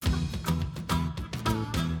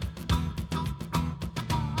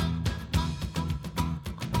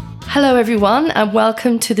Hello, everyone, and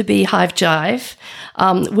welcome to the Beehive Jive.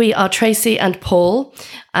 We are Tracy and Paul,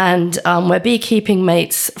 and we're beekeeping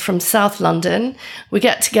mates from South London. We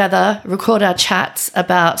get together, record our chats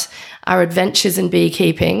about our adventures in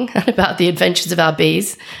beekeeping and about the adventures of our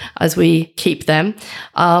bees as we keep them.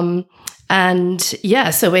 So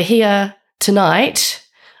we're here tonight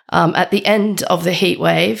at the end of the heat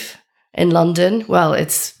wave in London. Well,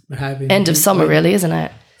 it's end of summer, really, isn't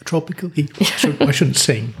it? A tropical heat. I shouldn't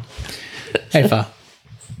sing. Ever.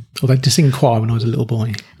 Although I did sing choir when I was a little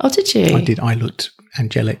boy. Oh, did you? I did. I looked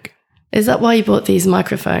angelic. Is that why you bought these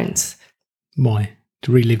microphones? Why?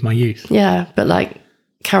 To relive my youth? Yeah, but like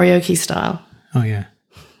karaoke style. Oh, yeah.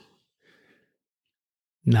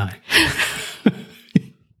 No.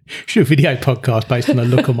 Should do a video podcast based on the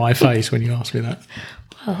look on my face when you asked me that.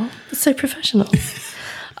 Well, that's so professional.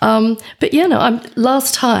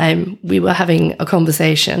 Last time we were having a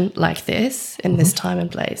conversation like this in this time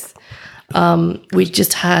and place. We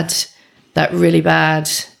just had that really bad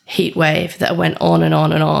heat wave that went on and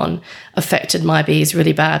on and on, affected my bees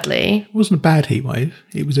really badly. It wasn't a bad heat wave.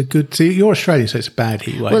 It was a good... See, you're Australian, so it's a bad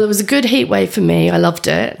heat wave. Well, it was a good heat wave for me. I loved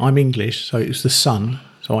it. I'm English, so it was the sun,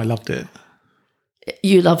 so I loved it.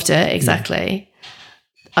 You loved it, exactly. Yeah.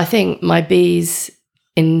 I think my bees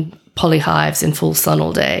in polyhives in full sun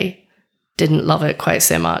all day didn't love it quite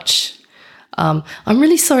so much. I'm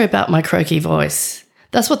really sorry about my croaky voice.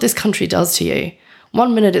 That's what this country does to you.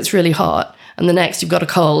 1 minute it's really hot and the next you've got a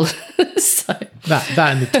cold. So that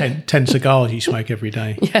and the 10 cigars you smoke every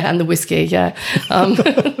day. Yeah, and the whiskey, yeah.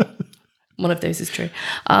 One of those is true.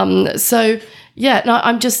 I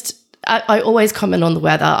always comment on the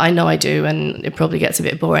weather. I know I do, and it probably gets a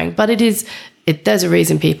bit boring, but there's a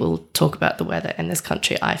reason people talk about the weather in this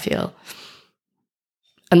country, I feel.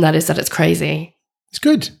 And that is that it's crazy. It's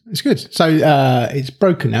good. It's good. So it's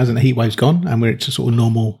broken now, hasn't it? The heat wave's gone, and we're to sort of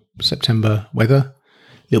normal September weather.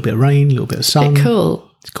 A little bit of rain, a little bit of sun. Cool.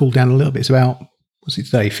 It's cooled down a little bit. It's about, what's it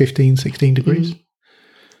today, 15, 16 degrees?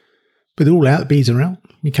 But they're all out. The bees are out.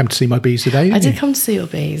 You came to see my bees today, didn't you? I did come to see your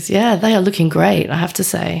bees. Yeah, they are looking great, I have to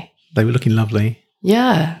say. They were looking lovely.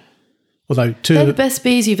 Yeah. Although they're the best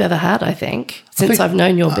bees you've ever had, I think, since I've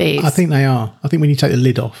known your bees. I think they are. I think when you take the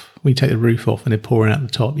lid off, when you take the roof off and they're pouring out the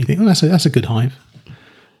top, you think, oh, that's a good hive.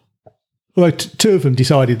 Although two of them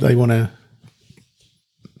decided they want to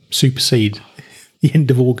supersede the end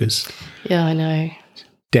of August. Yeah, I know.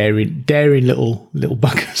 Daring little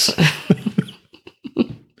buggers.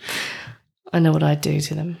 I know what I'd do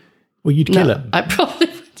to them. Well, you'd kill them. I probably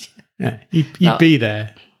would. Yeah, you'd be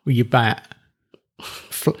there with your bat,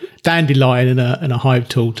 dandelion and a hive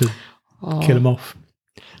tool to kill them off.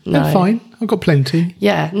 No, I'm fine. I've got plenty.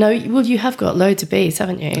 Yeah, no. Well, you have got loads of bees,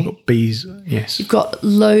 haven't you? I've got bees. Yes, you've got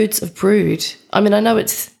loads of brood. I mean, I know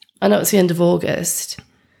it's the end of August,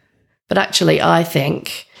 but actually, I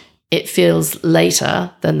think it feels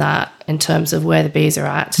later than that in terms of where the bees are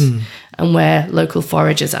at and where local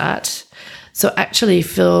forage is at. So, actually,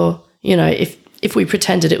 if we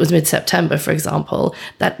pretended it was mid-September, for example,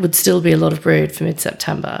 that would still be a lot of brood for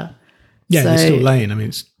mid-September. Yeah, they're still laying. I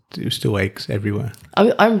mean, there's still eggs everywhere.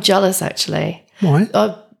 I'm jealous, actually. Why?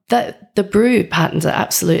 That the brood patterns are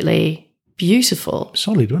absolutely beautiful.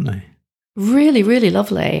 Solid, weren't they? Really, really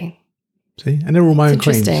lovely. See, and they're all my own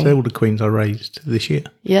queens. They're all the queens I raised this year.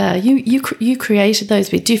 Yeah, you created those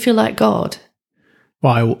bees. Do you feel like God?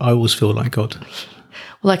 Well, I always feel like God.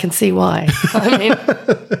 Well, I can see why. I mean...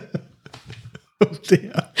 Oh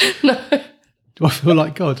dear. No. Do I feel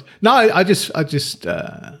like God? No,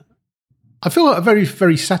 I feel very,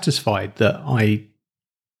 very satisfied that I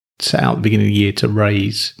set out at the beginning of the year to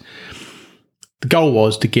raise. The goal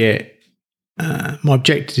was to get, my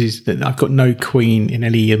objective is that I've got no queen in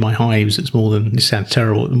any of my hives that's this sounds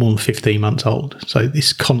terrible, more than 15 months old. So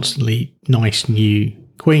this constantly nice new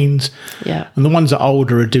queens. Yeah. And the ones that are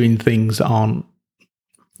older are doing things that aren't,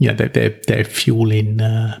 they're fueling,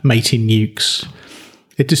 mating nukes.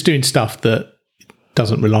 They're just doing stuff that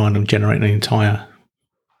doesn't rely on them generating an entire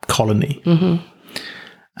colony. Mm-hmm.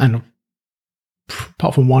 And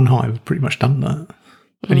apart from one hive, I've pretty much done that.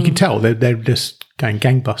 And you can tell they're just going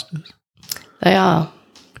gangbusters. They are.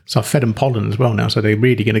 So I've fed them pollen as well now, so they're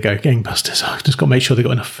really going to go gangbusters. I've just got to make sure they've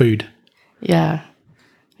got enough food. Yeah.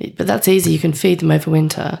 But that's easy. You can feed them over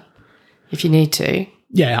winter if you need to.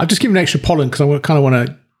 Yeah, I'll just give them extra pollen because I kind of want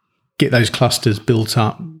to get those clusters built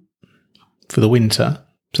up for the winter.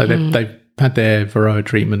 So they've had their varroa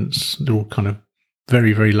treatments. They're all kind of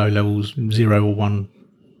very, very low levels, 0 or 1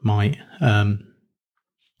 mite.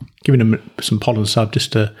 Giving them some pollen sub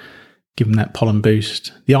just to give them that pollen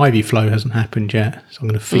boost. The ivy flow hasn't happened yet, so I'm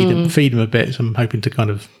going to feed them a bit. So I'm hoping to kind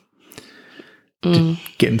of to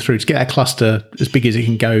get them through, to get that cluster as big as it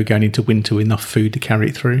can go going into winter with enough food to carry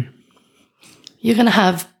it through. You're going to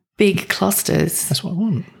have big clusters. That's what I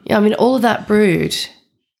want. Yeah, I mean, all of that brood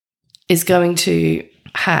is going to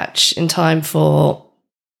hatch in time for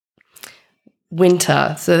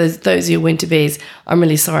winter. So those are your winter bees. I'm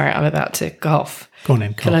really sorry. I'm about to cough. Go on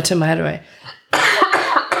then. Can I turn my head away?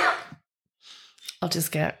 I'll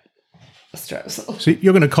just get a Strepsil. So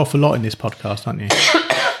you're going to cough a lot in this podcast, aren't you?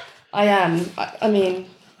 I am. I mean...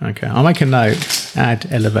 Okay, I'll make a note. Add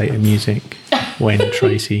elevator music when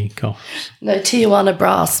Tracy coughs. No, Tijuana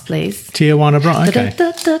Brass, please. Tijuana Brass, okay.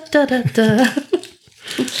 Da-da-da-da-da-da.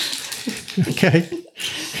 Okay.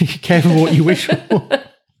 Careful what you wish for.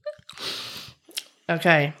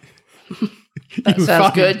 Okay. That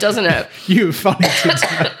sounds good, doesn't it? You were funny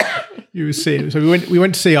today. You were seeing. So we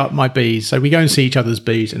went to see my bees. So we go and see each other's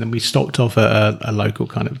bees, and then we stopped off at a local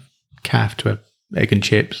kind of calf to have egg and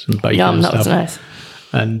chips and bacon Yum, and that stuff. was nice.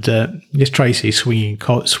 And this Tracy swigging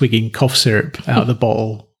cough syrup out of the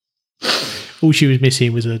bottle. All she was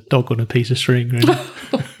missing was a dog on a piece of string, really.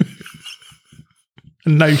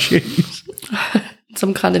 And no shoes.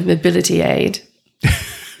 Some kind of mobility aid.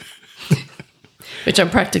 Which I'm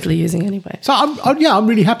practically using anyway. So I'm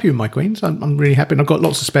really happy with my queens. I'm really happy. And I've got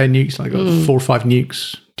lots of spare nukes. I've got 4 or 5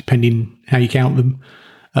 nukes, depending how you count them,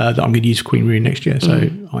 that I'm going to use for Queen Rune next year. So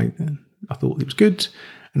I thought it was good.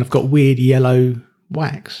 And I've got weird yellow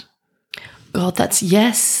wax. God, that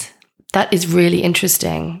is really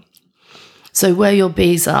interesting. So where your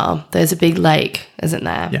bees are, there's a big lake, isn't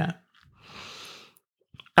there? Yeah.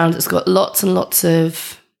 And it's got lots and lots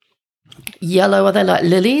of yellow. Are they like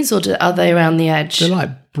lilies or are they around the edge? They're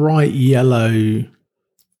like bright yellow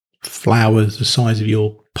flowers the size of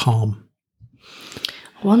your palm.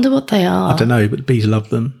 I wonder what they are. I don't know, but the bees love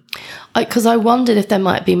them. Because I wondered if there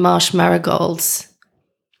might be marsh marigolds.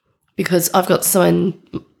 Because I've got some in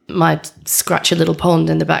my scratchy little pond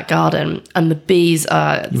in the back garden, and the bees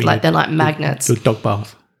are they're like magnets. Your dog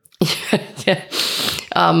bath. Yeah.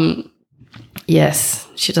 Yes,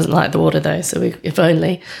 she doesn't like the water though, so if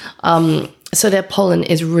only. So their pollen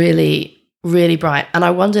is really, really bright. And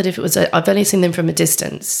I wondered if it was I've only seen them from a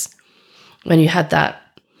distance when you had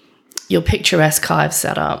your picturesque hive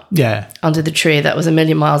set up under the tree that was a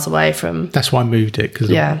million miles away from. That's why I moved it, because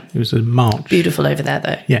it was a march. Beautiful over there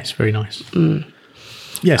though. Yes, very nice.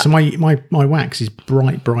 Yeah, so my wax is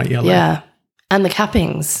bright yellow. Yeah, and the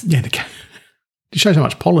cappings. Yeah, it shows how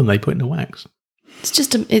much pollen they put in the wax.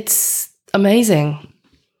 It's amazing.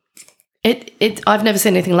 I've never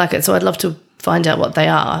seen anything like it, so I'd love to find out what they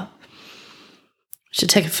are. Should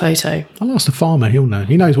take a photo. I'll ask the farmer, he'll know.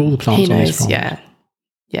 He knows all the plants on his farm.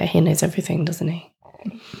 Yeah, he knows everything, doesn't he?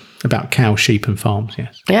 About cows, sheep and farms,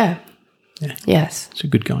 yes. Yeah. Yes. He's a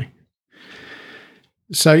good guy.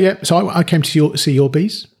 So, I came to see your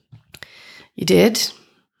bees. You did?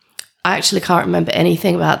 I actually can't remember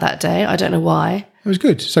anything about that day. I don't know why. It was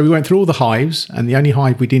good. So we went through all the hives, and the only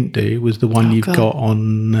hive we didn't do was the one you've got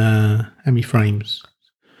on how many frames?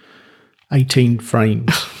 18 frames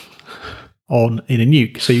in a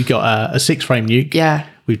nuke. So you've got a 6-frame nuke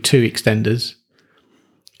with 2 extenders,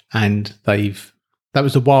 and I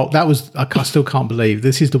still can't believe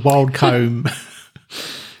this is the wild comb.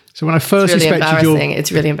 So when I first inspected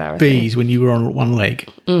it's really embarrassing. Bees when you were on one leg,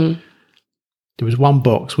 there was one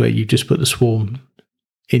box where you just put the swarm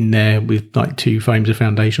in there with like 2 frames of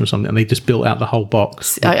foundation or something, and they just built out the whole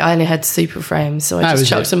box. I only had super frames, so I just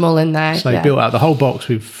chucked them all in there. So they built out the whole box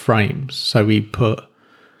with frames. So we put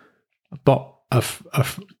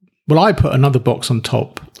I put another box on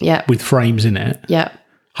top with frames in it,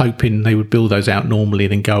 hoping they would build those out normally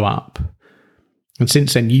and then go up. And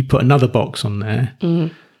since then, you put another box on there.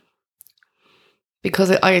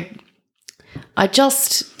 Because look,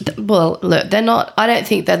 they're not, I don't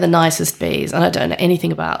think they're the nicest bees, and I don't know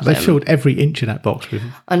anything about them. They filled every inch of that box with.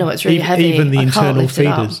 I know, it's really heavy. Even the internal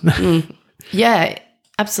feeders. Yeah,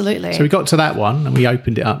 absolutely. So we got to that one and we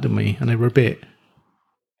opened it up, didn't we? And they were a bit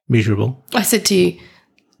miserable. I said to you,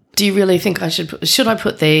 do you really think should I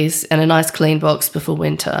put these in a nice clean box before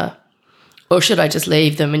winter? Or should I just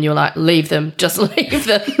leave them? And you're like, leave them, just leave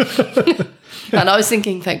them. And I was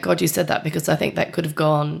thinking, thank God you said that, because I think that could have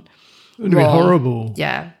gone It would have been horrible.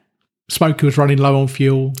 Yeah. Smoker was running low on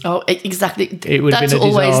fuel. Oh, exactly. It would have been a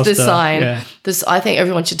disaster. That's always the sign. Yeah. I think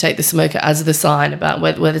everyone should take the smoker as the sign about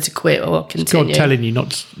whether to quit or continue. It's God telling you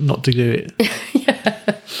not to do it.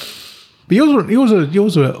 But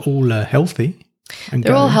yours are all healthy.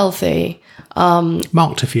 They're all healthy.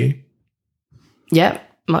 Marked a few. Yeah,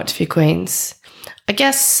 marked a few queens. I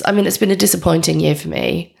guess, I mean, it's been a disappointing year for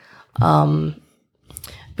me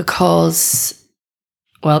because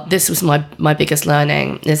Well, this was my biggest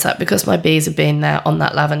learning, is that because my bees have been there on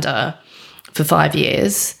that lavender for 5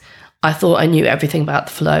 years, I thought I knew everything about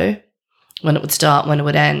the flow, when it would start, when it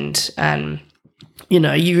would end. And,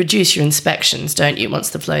 you reduce your inspections, don't you,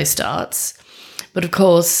 once the flow starts. But of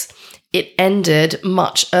course, it ended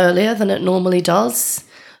much earlier than it normally does.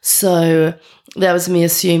 So that was me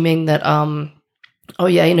assuming that,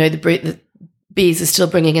 the bees are still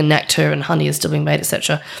bringing in nectar and honey is still being made,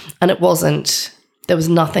 etc. And it wasn't. There was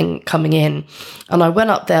nothing coming in. And I went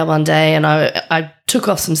up there one day and I took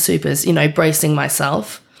off some supers, bracing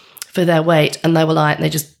myself for their weight. And they were light and they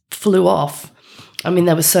just flew off. I mean,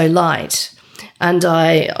 they were so light. And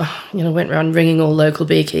I, went around ringing all local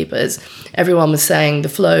beekeepers. Everyone was saying the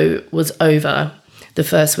flow was over the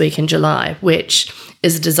first week in July, which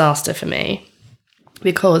is a disaster for me.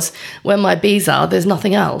 Because when my bees are, there's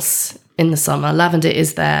nothing else in the summer. Lavender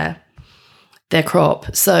is their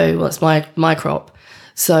crop. So, well, it's my crop.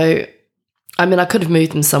 So, I mean, I could have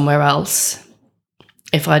moved them somewhere else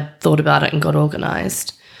if I'd thought about it and got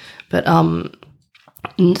organised. But,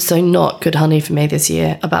 so not good honey for me this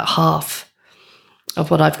year, about half of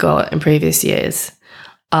what I've got in previous years.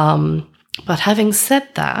 But having said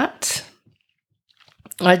that,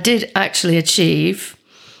 I did actually achieve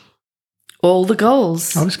all the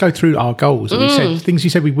goals. Let's go through our goals. We said things you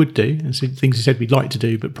said we would do and things you said we'd like to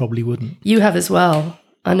do but probably wouldn't. You have as well.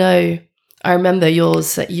 I know. I remember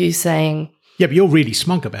yours, you saying... Yeah, but you're really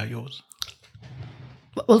smug about yours.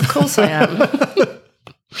 Well, of course I am.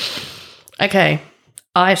 Okay.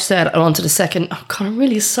 I've said I wanted a second... Oh, God, I'm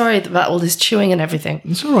really sorry about all this chewing and everything.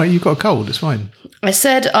 It's all right. You've got a cold. It's fine. I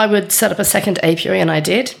said I would set up a second apiary, and I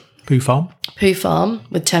did. Poo Farm? Poo Farm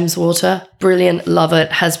with Thames Water. Brilliant. Love it.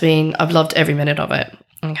 I've loved every minute of it.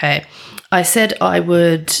 Okay. I said I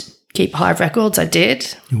would keep hive records. I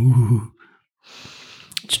did. Ooh.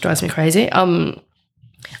 Which drives me crazy.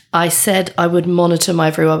 I said I would monitor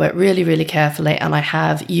my varroa wet really, really carefully, and I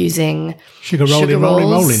have, using sugar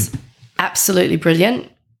rolling. Absolutely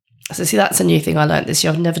brilliant. So see, that's a new thing I learned this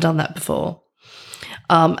year. I've never done that before.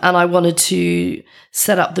 And I wanted to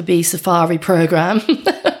set up the bee safari program.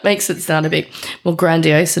 Makes it sound a bit more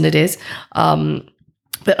grandiose than it is.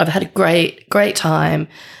 But I've had a great time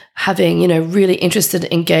having, really interested,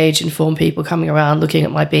 engaged, informed people coming around, looking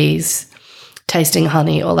at my bees, tasting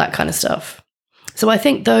honey, all that kind of stuff. So I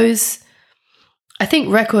think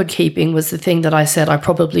record keeping was the thing that I said I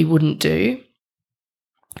probably wouldn't do,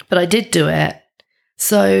 but I did do it.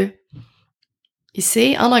 So you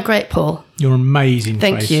see, aren't I great, Paul? You're amazing,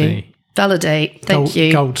 Thank Tracy. you. Validate. Thank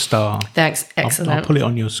you. Gold star. Thanks. Excellent. I'll put it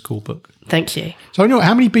on your school book. Thank you. So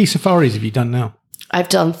how many bee safaris have you done now? I've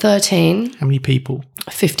done 13. How many people?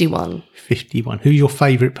 51. 51. Who's your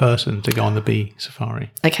favourite person to go on the bee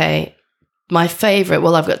safari? Okay. My favourite,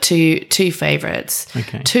 well, I've got two favourites.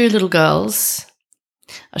 Okay. 2 little girls.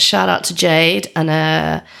 A shout out to Jade and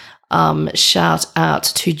a shout out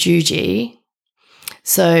to Juji.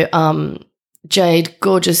 So Jade,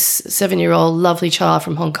 gorgeous 7-year-old, lovely child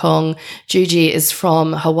from Hong Kong. Juji is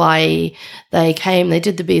from Hawaii. They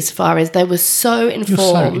did the bee safaris. They were so informed. You're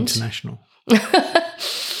so international.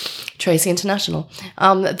 Tracy International.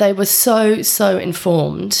 They were so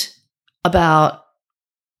informed about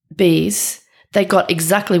bees. They got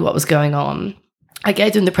exactly what was going on. I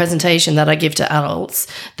gave them the presentation that I give to adults.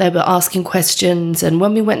 They were asking questions, and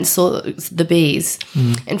when we went and saw the bees,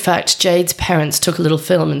 in fact, Jade's parents took a little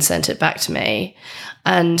film and sent it back to me.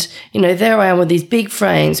 And, there I am with these big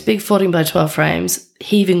frames, big 14 by 12 frames,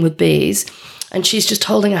 heaving with bees. And she's just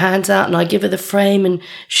holding her hands out, and I give her the frame, and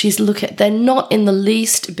she's they're not in the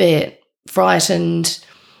least bit frightened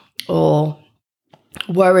or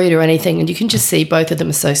worried or anything. And you can just see both of them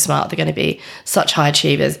are so smart. They're going to be such high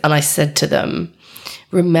achievers. And I said to them,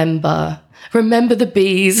 remember the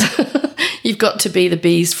bees. You've got to be the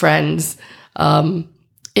bees' friends.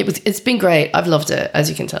 It's been great. I've loved it, as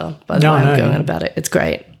you can tell by the way I'm going on about it. It's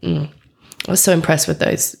great. I was so impressed with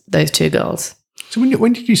those 2 girls. So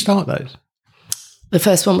when did you start those? The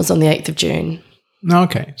first one was on the 8th of June. No,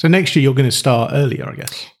 okay. So next year you're going to start earlier, I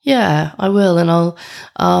guess. Yeah, I will, and I'll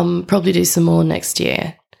probably do some more next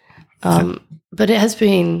year. But it has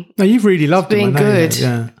been... No, you've really loved it. It's been good.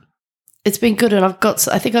 Yeah. It's been good, and I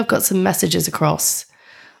think I've got some messages across.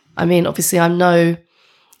 I mean, obviously I'm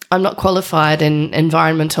not qualified in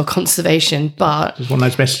environmental conservation, but... There's one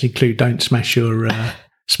of those messages include, don't smash your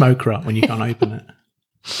smoker up when you can't open it.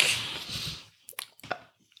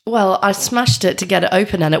 Well, I smashed it to get it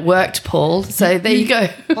open and it worked, Paul. So there you go.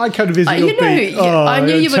 I come to visit your bees. Oh, I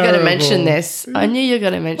knew you were going to mention this. I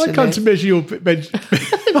come to measure your...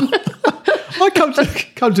 I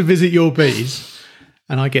come to visit your bees,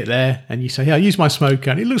 And I get there and you say, yeah, I use my smoker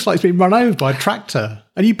and it looks like it's been run over by a tractor.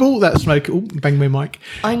 And you bought that smoker. Oh, bang my mic.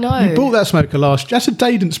 I know. You bought that smoker last. That's a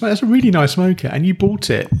Dayton smoker. That's a really nice smoker. And you bought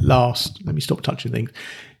it last. Let me stop touching things.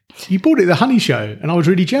 You bought it at the Honey Show and I was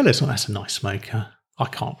really jealous. Oh, that's a nice smoker. I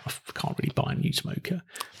can't really buy a new smoker.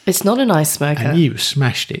 It's not a nice smoker. And you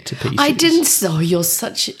smashed it to pieces. I didn't. Oh, you're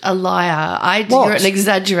such a liar. What? You're an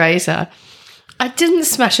exaggerator. I didn't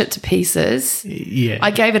smash it to pieces. Yeah. I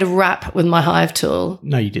gave it a wrap with my hive tool.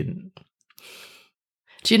 No, you didn't.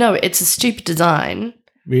 Do you know it's a stupid design?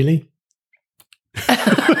 Really?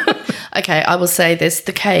 Okay, I will say this.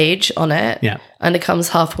 The cage on it, Yeah. and it comes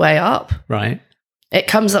halfway up. Right. It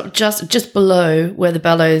comes up just below where the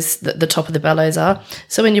bellows, the top of the bellows are.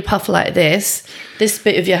 So when you puff like this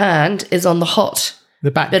bit of your hand is on the hot The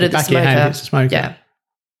back, bit the of the back of your smoker. hand hits the smoker. Yeah.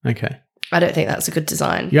 Okay. I don't think that's a good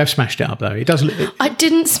design. You have smashed it up, though. It does look... I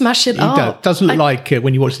didn't smash it up. It does look like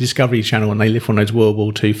when you watch the Discovery Channel and they lift one of those World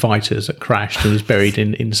War II fighters that crashed and was buried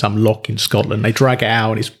in some lock in Scotland. They drag it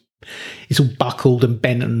out and it's all buckled and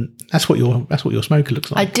bent, and that's what your smoker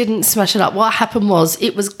looks I like. didn't smash it up. What happened was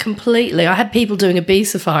it was completely... I had people doing a bee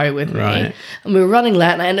safari with me, Right. and we were running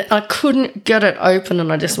late, and I couldn't get it open,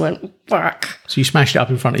 and I just went, fuck. So you smashed it up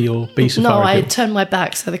in front of your bee No, safari I people. turned my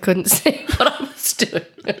back so they couldn't see what I was doing.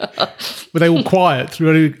 Were they all quiet,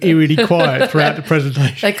 eerily quiet throughout the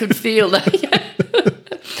presentation? They could feel that. Yeah.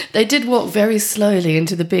 They did walk very slowly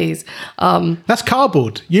into the bees. That's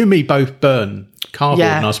cardboard. You and me both burn cardboard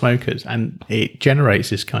Yeah. in our smokers, and it generates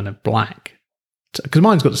this kind of black. Because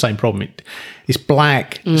mine's got the same problem. It's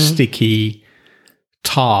black, sticky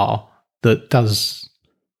tar that does.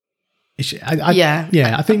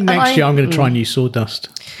 Yeah. I think next year I'm going to try and use sawdust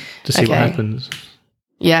to see what Okay. happens.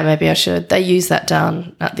 Yeah, maybe I should. They use that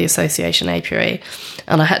down at the Association Apiary,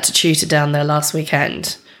 and I had to tutor down there last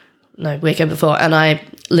weekend. No, weekend before, and I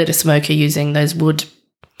lit a smoker using those wood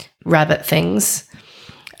rabbit things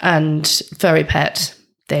and furry pet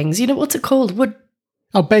things. You know, what's it called? Wood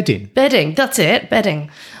Oh, bedding, bedding. That's it,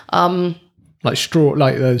 bedding. like straw,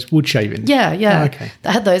 like those wood shavings. Yeah. Oh, okay.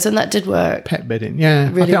 I had those, and that did work. Pet bedding. Yeah,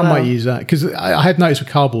 Really I think I well. might use that because I had noticed with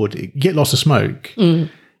cardboard, you get lots of smoke,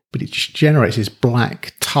 but it just generates this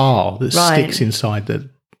black tar that Right. sticks inside the.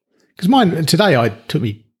 Because mine today, it took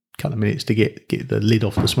me a couple of minutes to get the lid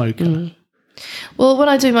off the smoker. Well, when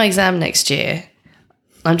I do my exam next year,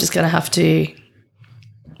 I'm just going to have to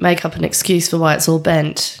make up an excuse for why it's all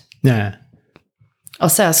bent. Yeah, I'll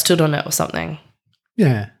say I stood on it or something.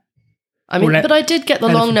 yeah. I mean, Or an but I did get the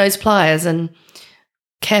long nose pliers and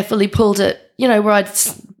carefully pulled it, you know, where I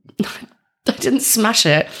didn't smash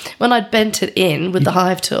it. When I'd bent it in with the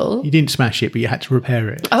hive tool, You didn't smash it, but you had to repair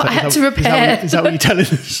it. Oh, I had to repair. Is that what you're telling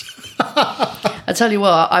us? I tell you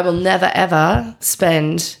what, I will never ever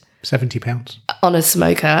spend £70. on a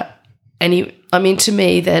smoker I mean, to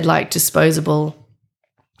me, they're like disposable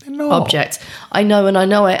No. objects. I know, and I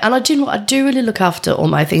know it. And I do really look after all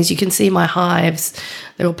my things. You can see my hives.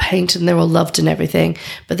 They're all painted and they're all loved and everything.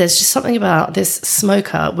 But there's just something about this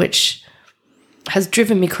smoker which has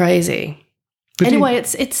driven me crazy. But Anyway,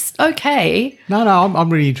 it's okay. No, I'm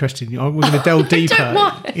really interested. We're going to delve deeper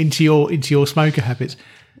mind. into your smoker habits.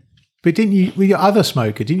 But didn't you, with your other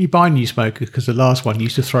smoker, didn't you buy a new smoker because the last one you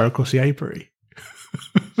used to throw across the apiary?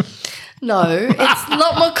 No, it's a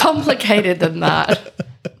lot more complicated than that.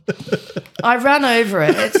 I ran over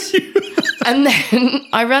it. And then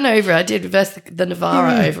I did reverse the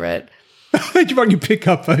Navara over it. Did you run your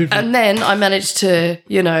pickup over? And then I managed to,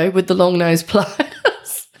 with the long nose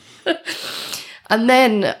pliers. And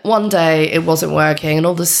then one day it wasn't working and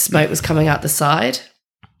all the smoke was coming out the side.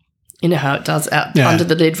 You know how it does under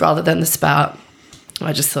the lid rather than the spout.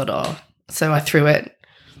 I just thought, so I threw it.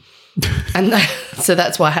 And so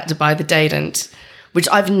that's why I had to buy the Dadent, which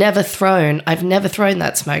I've never thrown. I've never thrown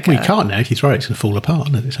that smoker. Well, you can't now. If you throw it, it's going to fall apart.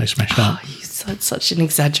 And it's so smashed up. You're such an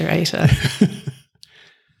exaggerator.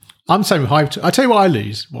 I'm the same with hive. I tell you what I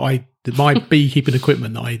lose. My beekeeping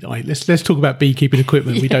equipment. Let's talk about beekeeping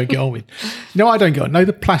equipment we don't get on with. No, I don't get on. No,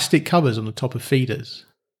 the plastic covers on the top of feeders.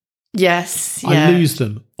 Yes, I lose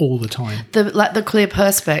them all the time. The clear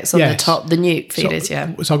perspex on the top, the nuke feeders,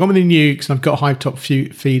 So I've got with the nukes and I've got hive top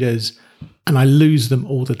feeders and I lose them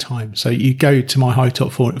all the time. So you go to my hive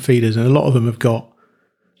top feeders and a lot of them have got,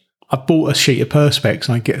 I bought a sheet of perspex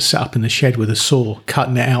and I get set up in the shed with a saw,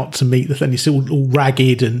 cutting it out to meet the thing. It's all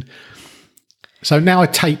ragged. And so now I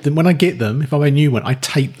tape them. When I get them, if I buy a new one, I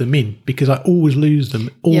tape them in because I always lose them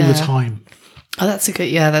all the time. Oh, that's a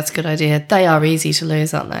good idea. They are easy to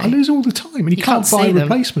lose, aren't they? I lose all the time and you can't buy see them.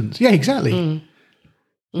 replacements. Yeah, exactly. And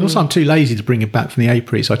also I'm too lazy to bring it back from the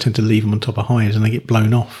apiary, so I tend to leave them on top of hives and they get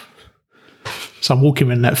blown off. So I'm walking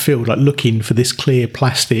around that field, like looking for this clear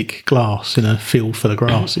plastic glass in a field full of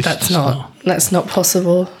grass. That's not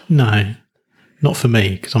possible. No, not for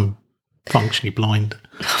me, because I'm functionally blind.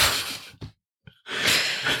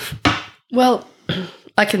 Well,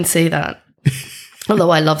 I can see that. Although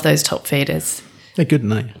I love those top feeders. They're good,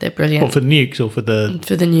 aren't they? They're brilliant. What, for the nukes or for the...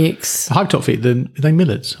 For the nukes. Hive top feed, are they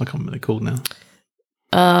Millards? I can't remember what they're called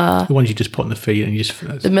now. The ones you just put on the feed and you just...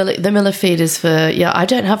 The Miller feeders for... Yeah, I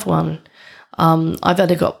don't have one. I've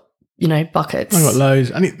only got, buckets. I've got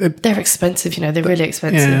loads. They're expensive, they're really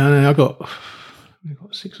expensive. Yeah, I know. I've got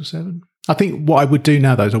 6 or 7. I think what I would do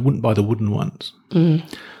now, though, is I wouldn't buy the wooden ones.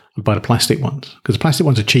 I'd buy the plastic ones. Because the plastic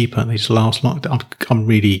ones are cheaper and they just last long. I'm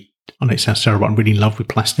really... I know it sounds terrible, but I'm really in love with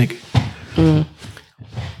plastic.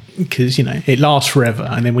 Because, it lasts forever.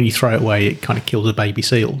 And then when you throw it away, it kind of kills a baby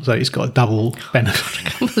seal. So it's got a double benefit. I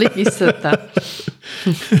can't believe you said that.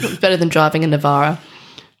 It's better than driving a Navara.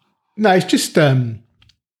 No, it's just... so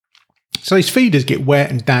these feeders get wet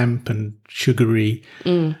and damp and sugary.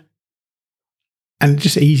 And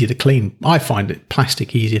just easier to clean. I find it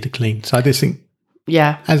plastic easier to clean. So I just think...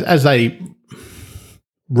 Yeah. As they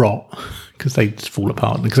rot, because they just fall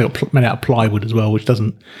apart, because they're made out of plywood as well, which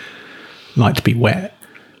doesn't like to be wet.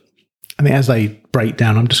 I think as they break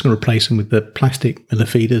down, I'm just going to replace them with the plastic Miller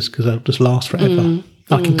feeders because they'll just last forever.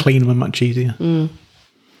 I can clean them much easier.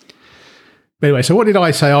 But anyway, so what did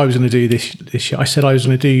I say I was going to do this year? I said I was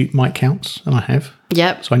going to do mic counts, and I have.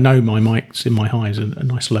 Yep. So I know my mics in my hives are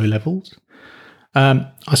nice low levels. I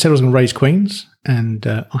said I was going to raise queens, and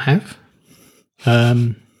I have.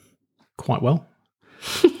 Quite well.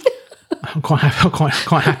 I'm quite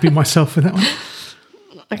happy with myself with that one.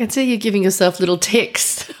 I can see you giving yourself little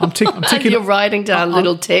ticks. I'm ticking. And you're writing down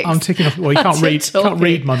little ticks. I'm ticking off. Well, you can't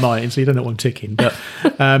read my mind, so you don't know what I'm ticking. But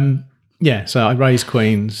yeah, so I raised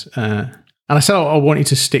queens, and I said I wanted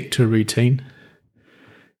to stick to a routine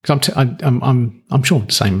because I'm sure I'm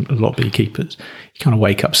the same. A lot of beekeepers. You kind of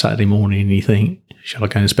wake up Saturday morning and you think, shall I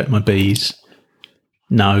go and inspect my bees?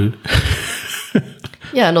 No.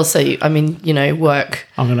 Yeah, and also, work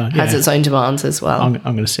has its own demands as well. I'm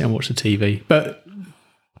going to sit and watch the TV. But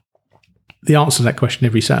the answer to that question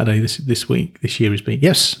every Saturday this year has been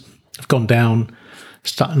yes. I've gone down,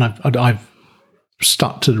 and I've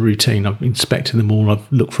stuck to the routine. I've inspected them all.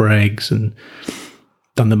 I've looked for eggs and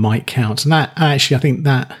done the mite counts. And that actually, I think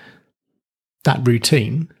that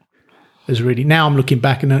routine is really. Now I'm looking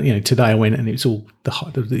back, and today I went and it's all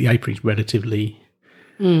the apiary is relatively.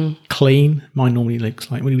 Clean. Mine normally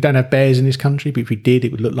looks like we don't have bears in this country, but if we did,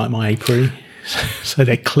 it would look like my apiary. So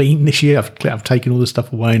they're clean this year. I've taken all the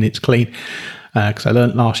stuff away and it's clean because I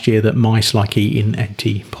learned last year that mice like eating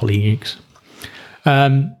empty polynukes.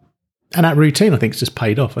 And that routine, I think, has just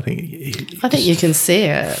paid off. I think you can see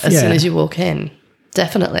it as soon as you walk in.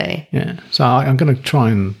 Definitely. Yeah. So I'm going to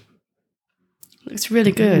try and. It's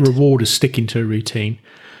really good. Reward is sticking to a routine.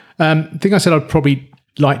 The thing I said I'd probably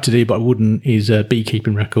like to do, but I wouldn't, is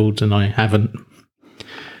beekeeping records, and I haven't.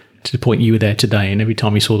 To the point you were there today, and every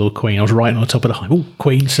time you saw the queen, I was right on the top of the hive. Oh,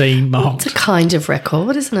 queen seen, marked. It's a kind of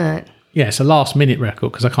record, isn't it? Yeah, it's a last minute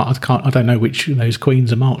record because I don't know which of those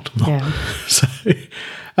queens are marked or not. Yeah. So,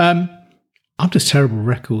 I'm just terrible with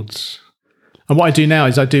records. And what I do now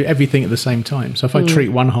is I do everything at the same time. So if I treat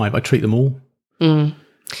one hive, I treat them all.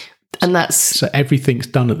 And that's so everything's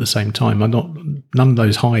done at the same time. None of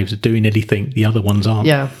those hives are doing anything the other ones aren't.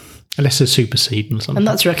 Yeah. Unless they're superseding something. And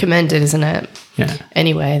that's recommended, isn't it? Yeah.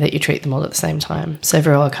 Anyway, that you treat them all at the same time. So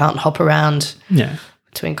everyone can't hop around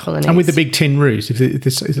between colonies. And with the big tin roofs, if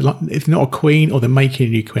it's not a queen or they're making a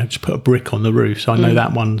new queen, I just put a brick on the roof. So I know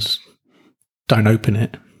that one's, don't open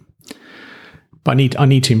it. But I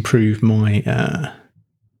need to improve my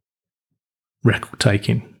record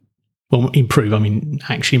taking. Well, improve,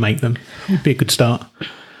 actually make them. Would be a good start.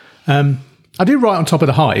 I do write on top of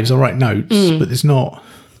the hives. I write notes, but there's not...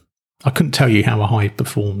 I couldn't tell you how a hive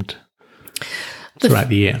performed throughout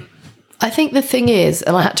the year. I think the thing is,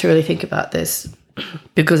 and I had to really think about this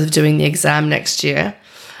because of doing the exam next year,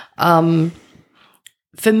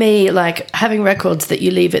 for me, like having records that you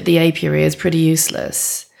leave at the apiary is pretty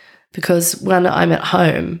useless because when I'm at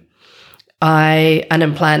home and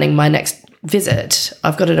I'm planning my next visit,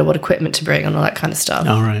 I've got to know what equipment to bring and all that kind of stuff.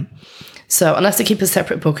 All right. So unless I keep a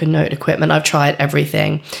separate book and note equipment, I've tried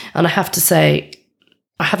everything. And I have to say,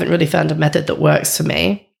 I haven't really found a method that works for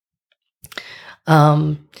me.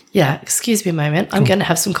 Excuse me a moment. I'm going to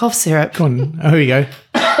have some cough syrup. Go on. Oh, here you go.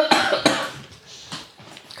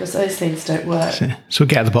 Because those things don't work. So we'll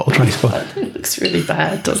get out the bottle trace. It looks really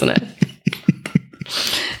bad, doesn't it?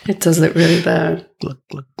 It does look really bad. Look.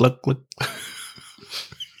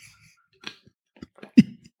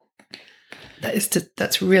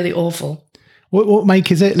 That's really awful. What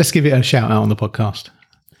make is it? Let's give it a shout out on the podcast.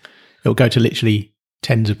 It'll go to literally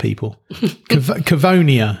tens of people.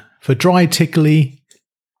 Cavonia for dry, tickly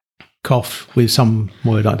cough with some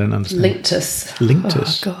word I don't understand. Linctus.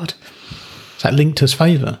 Linctus. Oh, God. Is that Linctus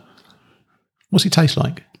favour? What's it taste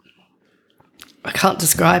like? I can't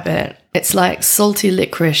describe it. It's like salty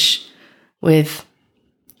licorice with,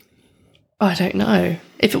 I don't know.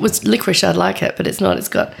 If it was licorice, I'd like it, but it's not. It's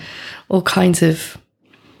got all kinds of,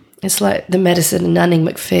 it's like the medicine in Nanning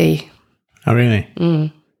McPhee. Oh, really?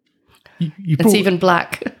 Mm. It's even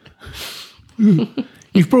black.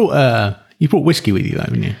 You've brought whiskey with you, though,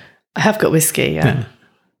 haven't you? I have got whiskey, yeah.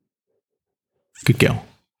 Good girl.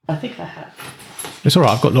 I think I have. It's all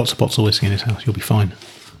right. I've got lots of bottles of whiskey in this house. You'll be fine.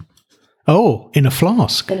 Oh, in a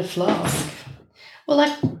flask. In a flask. Well,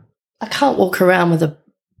 I can't walk around with a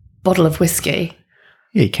bottle of whiskey.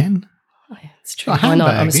 Yeah, you can. Oh, yeah, it's true. Why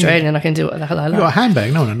not? I'm Australian. I can do what the hell I like. You've got a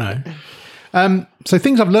handbag? No. So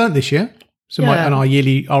things I've learned this year,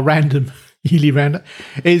 our random yearly roundup,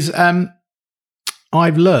 is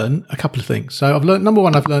I've learned a couple of things. So number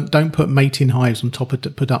one, don't put mating hives on top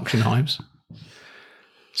of production hives.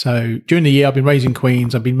 So during the year, I've been raising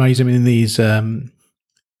queens. I've been raising them in these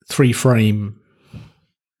 3-frame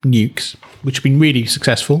nukes, which have been really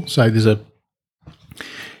successful. So you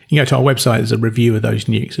go to our website, there's a review of those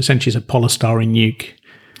nukes. Essentially, it's a polystyrene nuke.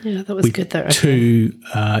 Yeah, that was good though. Two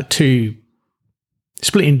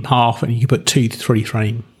split in half, and you can put 2 to 3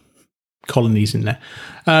 frame colonies in there.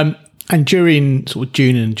 And during sort of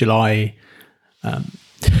June and July,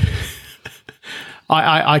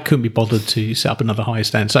 I couldn't be bothered to set up another hive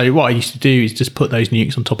stand. So what I used to do is just put those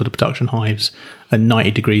nukes on top of the production hives at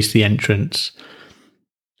 90 degrees to the entrance.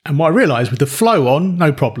 And what I realised with the flow on,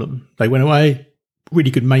 no problem. They went away, really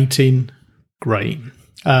good mating, great.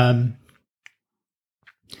 Had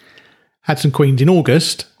some queens in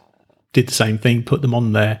August, did the same thing, put them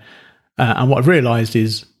on there. And what I've realised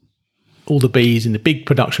is all the bees in the big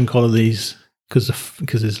production colonies, because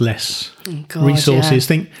there's less resources,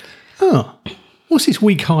 think, what's this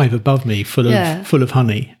weak hive above me full of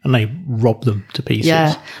honey? And they rob them to pieces.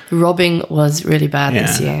 Yeah, the robbing was really bad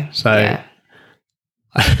this year. So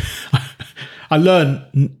I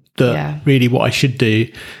learned that really what I should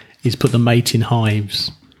do is put the mating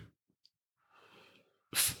hives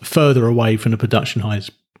further away from the production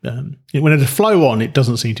hives. When there's a flow on, it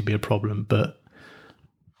doesn't seem to be a problem, but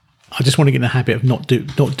I just want to get in the habit of not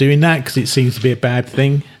doing that because it seems to be a bad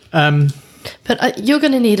thing. But you're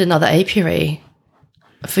going to need another apiary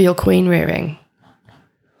for your queen rearing,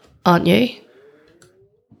 aren't you?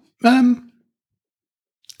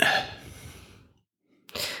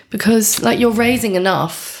 Because you're raising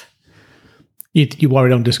enough. You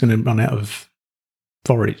worried I'm just going to run out of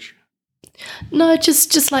forage? No,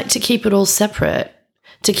 just like to keep it all separate,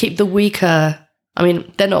 to keep the weaker. I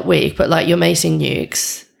mean, they're not weak, but your mating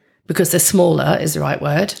nukes, because they're smaller is the right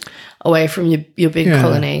word, away from your big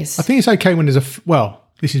colonies. I think it's okay when there's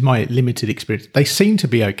this is my limited experience. They seem to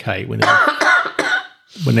be okay when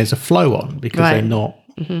there's a flow on because they're not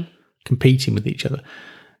competing with each other.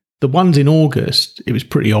 The ones in August, it was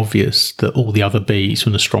pretty obvious that all the other bees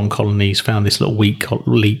from the strong colonies found this little weak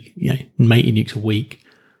mating nukes are weak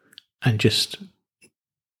and just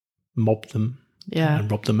mobbed them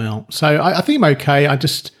and robbed them out. So I think I'm okay. I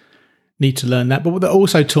just need to learn that. But what that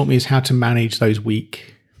also taught me is how to manage those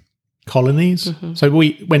weak colonies. Mm-hmm. So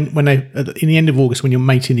when they in the end of August, when you're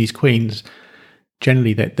mating these queens,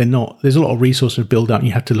 generally they're not. There's a lot of resources build up, and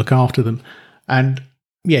you have to look after them. And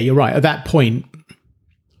you're right. At that point,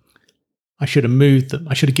 I should have moved them.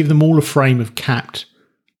 I should have given them all a frame of capped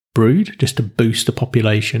brood just to boost the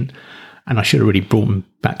population. And I should have really brought them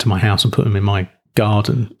back to my house and put them in my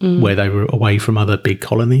garden where they were away from other big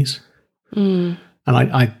colonies. Mm. And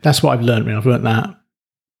I that's what I've learned. I've learned that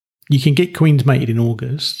you can get queens mated in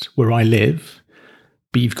August where I live,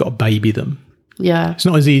 but you've got to baby them. Yeah. It's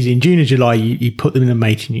not as easy. In June and July, you put them in a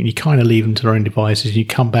mating and you kind of leave them to their own devices. You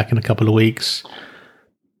come back in a couple of weeks.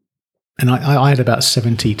 And I had about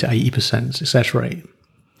 70 to 80% success rate.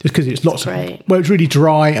 Just because it's lots of... Well, it's really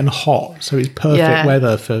dry and hot, so it's perfect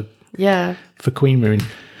weather for queen rearing.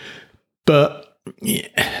 But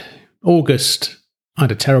August, I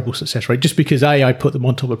had a terrible success rate just because A, I put them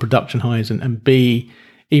on top of production hives, and B,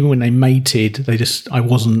 even when they mated, I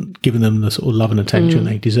wasn't giving them the sort of love and attention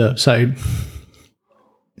they deserve. So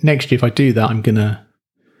next year, if I do that, I'm going to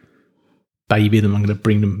baby them. I'm going to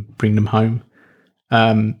bring them home.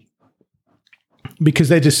 Because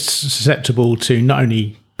they're just susceptible to not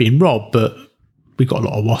only being robbed, but we've got a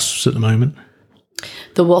lot of wasps at the moment.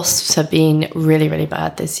 The wasps have been really, really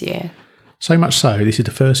bad this year. So much so, this is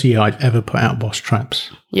the first year I've ever put out wasp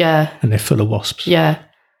traps, Yeah. and they're full of wasps. Yeah.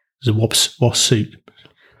 There's a wasp suit.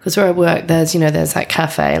 Because where I work, there's that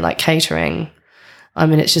cafe, like catering. I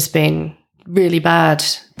mean, it's just been really bad,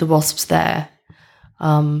 the wasps there.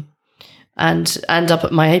 And up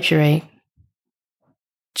at my apiary,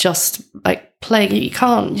 just like plague. You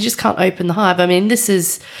just can't open the hive. I mean, this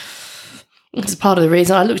is part of the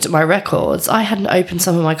reason I looked at my records. I hadn't opened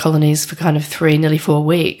some of my colonies for kind of 3, nearly 4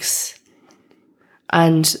 weeks.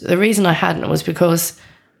 And the reason I hadn't was because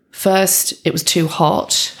first it was too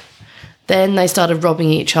hot. Then they started robbing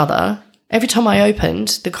each other. Every time I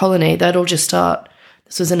opened the colony, they'd all just start.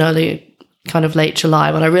 This was in early, kind of late July,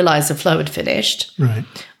 when I realised the flow had finished. Right.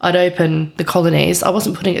 I'd open the colonies. I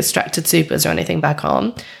wasn't putting extracted supers or anything back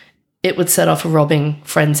on. It would set off a robbing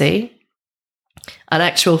frenzy, an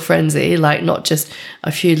actual frenzy, like not just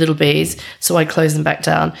a few little bees. So I'd close them back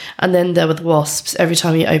down. And then there were the wasps. Every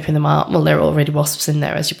time you open them up, well, there are already wasps in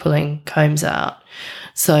there as you're pulling combs out.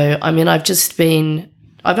 So, I mean, I've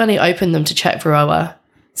only opened them to check Varroa,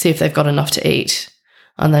 see if they've got enough to eat,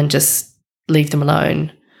 and then just leave them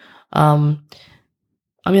alone. I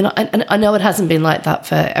mean, I know it hasn't been like that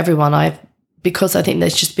for everyone. Because I think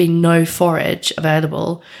there's just been no forage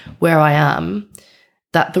available where I am,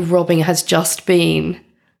 that the robbing has just been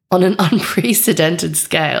on an unprecedented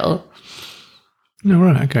scale. No,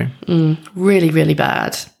 right, okay. Really, really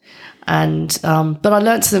bad. And but I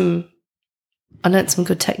learnt some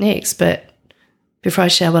good techniques. But before I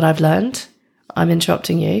share what I've learned, I'm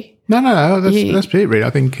interrupting you. No, that's it, really.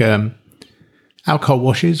 I think alcohol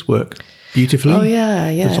washes work beautifully. Oh,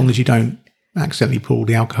 yeah. As long as you don't accidentally pour all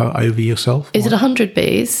the alcohol over yourself. Is it 100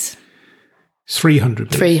 bees? It's 300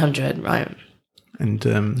 bees. 300, right. And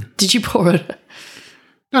did you pour it?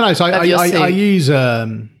 No. So I use.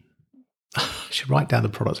 I should write down the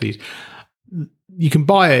products I use. You can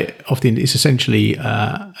buy it off the. It's essentially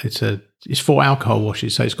it's for alcohol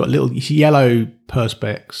washes. So it's got it's yellow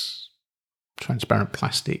Perspex transparent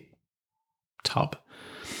plastic tub,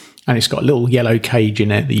 and it's got a little yellow cage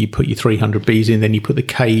in it that you put your 300 bees in. Then you put the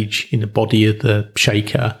cage in the body of the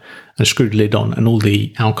shaker and screw the lid on, and all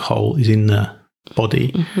the alcohol is in the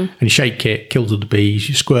body. And you shake it, kills all the bees.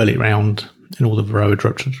 You swirl it round, and all the Varroa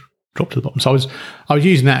drop to the bottom. So I was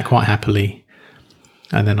using that quite happily,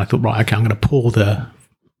 and then I thought, right, okay, I'm going to pour the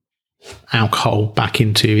alcohol back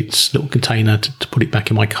into its little container to put it back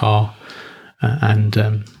in my car, and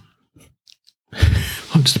I'm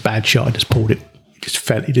just a bad shot. I just poured it.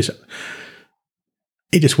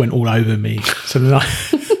 It just went all over me. So then I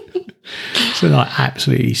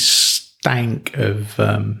absolutely stank of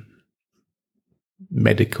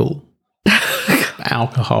medical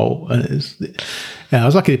alcohol, and I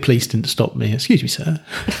was lucky the police didn't stop me. Excuse me, sir.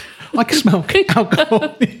 I can smell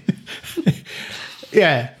alcohol.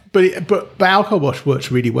 Yeah, but alcohol wash works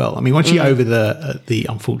really well. I mean, once you're over the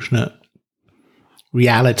unfortunate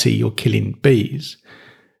reality you're killing bees,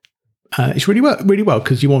 it's really well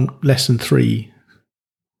because you want less than 3%.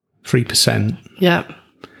 Yeah.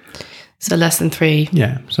 So less than 3.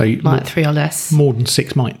 Yeah. So 3 or less. More than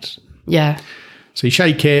 6 mites. Yeah. So you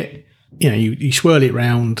shake it, you swirl it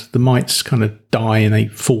round, the mites kind of die and they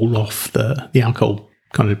fall off. The alcohol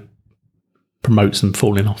kind of promotes them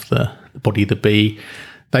falling off the body of the bee.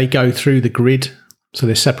 They go through the grid, so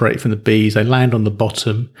they're separated from the bees. They land on the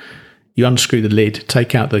bottom. You unscrew the lid,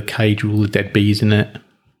 take out the cage with all the dead bees in it,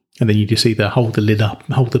 and then you just either hold the lid up,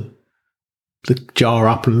 hold the jar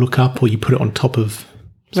up and look up, or you put it on top of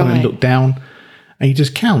something and look down, and you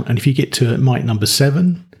just count. And if you get to mite number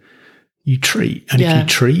 7, you treat. And if you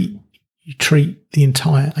treat the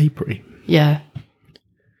entire apiary. Yeah.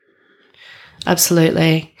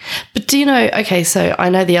 Absolutely. But do you know, okay, so I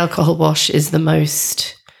know the alcohol wash is the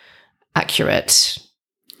most accurate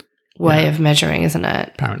way of measuring, isn't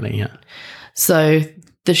it? Apparently, yeah. So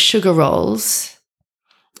the sugar rolls,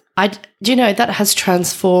 do you know, that has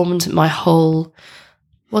transformed my whole,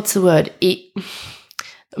 what's the word?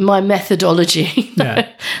 My methodology. Yeah.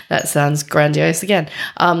 That sounds grandiose again.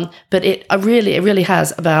 But it really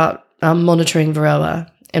has about monitoring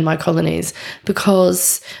Varroa in my colonies,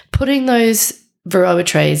 because putting those Varroa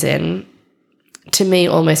trays in, to me,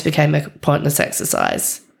 almost became a pointless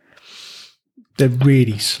exercise. They're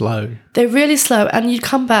really slow. And you'd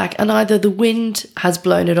come back and either the wind has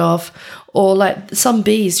blown it off, or like some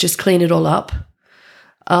bees just clean it all up.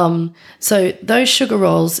 So those sugar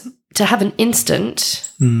rolls, to have an instant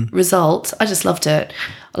result, I just loved it.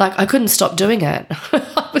 Like, I couldn't stop doing it.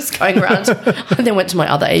 I was going around and then went to my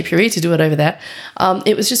other apiary to do it over there.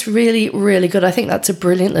 It was just really, really good. I think that's a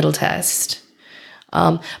brilliant little test.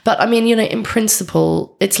 But I mean, in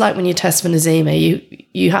principle, it's like when you test for Nosema,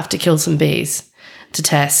 you have to kill some bees to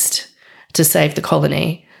test to save the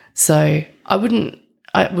colony. So I wouldn't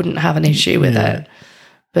have an issue with it.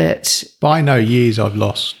 But I know years I've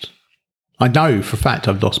lost. I know for a fact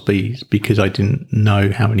I've lost bees because I didn't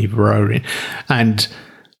know how many Varroa are in. And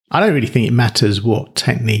I don't really think it matters what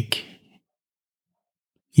technique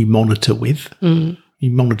you monitor with. You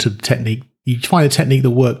monitor the technique. You find a technique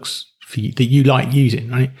that works for you, that you like using,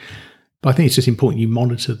 right? But I think it's just important you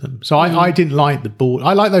monitor them. So I didn't like the board.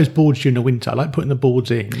 I like those boards during the winter. I like putting the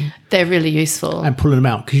boards in. They're really useful. And pulling them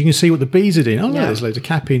out because you can see what the bees are doing. Oh, no, there's loads of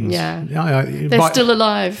cappings. Yeah. They're still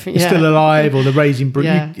alive. They're still alive, or they're raising brood.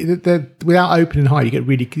 Without opening hive, you get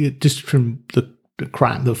really, just from the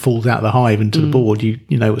crap that falls out of the hive into the board, you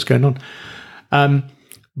know what's going on.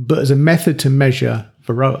 But as a method to measure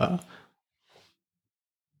Varroa,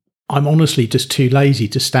 I'm honestly just too lazy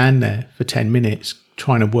to stand there for 10 minutes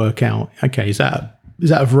trying to work out, okay, is that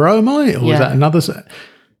a Varroa mite or is that another?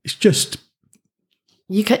 It's just...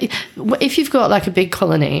 If you've got like a big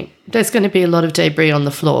colony, there's going to be a lot of debris on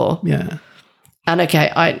the floor. Yeah. And okay,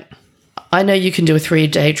 I know you can do a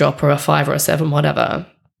 3-day drop or a 5 or a 7, whatever.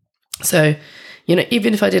 So,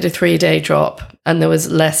 even if I did a 3-day drop and there was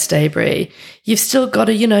less debris, you've still got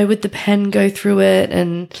to, with the pen go through it.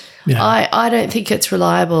 And I don't think it's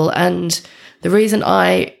reliable. And the reason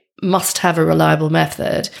I must have a reliable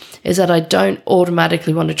method is that I don't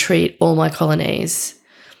automatically want to treat all my colonies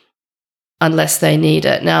unless they need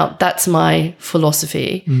it. Now, that's my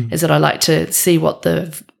philosophy, is that I like to see what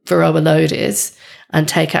the Varroa load is and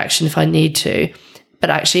take action if I need to. But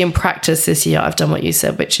actually in practice this year, I've done what you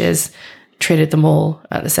said, which is treated them all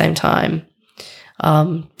at the same time.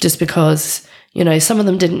 Just because, some of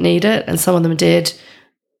them didn't need it and some of them did,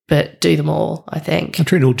 but do them all, I think. I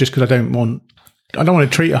treat it all just because I don't want to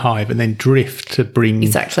treat a hive and then drift to bring more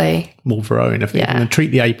Varroa in. And then treat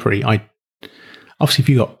the apiary. Obviously, if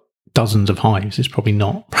you've got dozens of hives, it's probably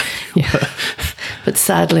not. But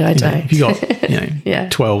sadly, I don't. If you've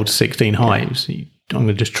got 12 to 16 hives, I'm going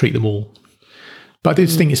to just treat them all. But I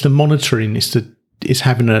just think it's the monitoring, it's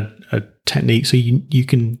having a technique so you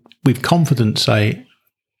can, with confidence, say,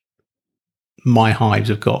 my hives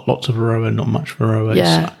have got lots of Varroa, not much Varroa.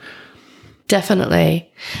 Yeah.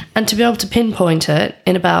 Definitely. And to be able to pinpoint it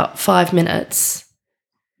in about 5 minutes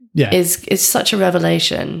is such a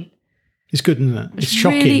revelation. It's good, isn't it? It's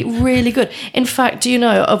shocking. Really, really good. In fact, do you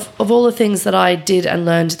know, of all the things that I did and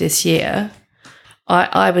learned this year,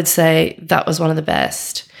 I would say that was one of the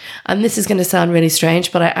best. And this is going to sound really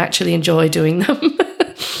strange, but I actually enjoy doing them.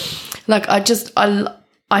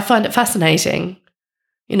 I find it fascinating.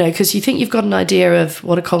 Because you think you've got an idea of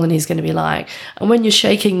what a colony is going to be like. And when you're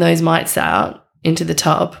shaking those mites out into the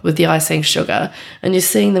tub with the icing sugar and you're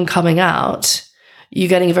seeing them coming out, you're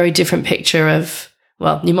getting a very different picture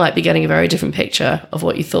you might be getting a very different picture of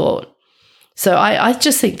what you thought. So I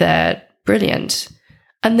just think they're brilliant.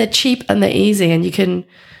 And they're cheap and they're easy and you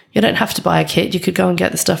don't have to buy a kit. You could go and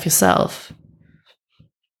get the stuff yourself.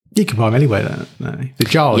 You can buy them anywhere. The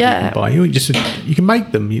jars you can buy. You can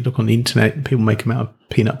make them. You look on the internet and people make them out of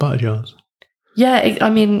peanut butter jars. Yeah, it's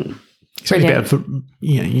a bit of,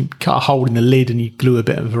 you cut a hole in the lid and you glue a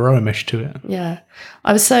bit of Varroa mesh to it. Yeah.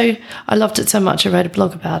 I loved it so much I wrote a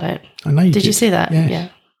blog about it. I know you did. Did you see that? Yeah.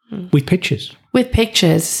 With pictures. With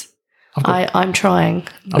pictures. I'm trying.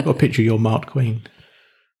 I've got a picture of your marked queen.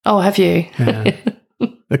 Oh, have you? Yeah.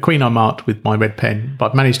 The queen I marked with my red pen, but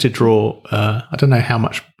I've managed to draw, I don't know how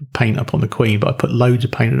much paint up on the queen, but I put loads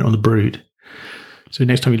of paint on the brood. So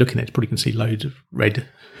next time you look at it, you probably can see loads of red.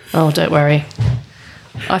 Oh, don't worry.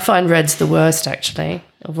 I find red's the worst, actually.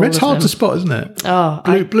 Red's hard to spot, isn't it?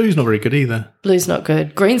 Oh, Blue's not very good either. Blue's not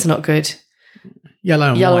good. Green's not good.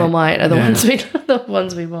 Yellow and white are the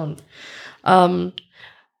ones we want.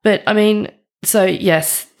 But I mean, so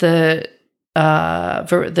yes, the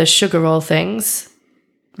sugar roll things.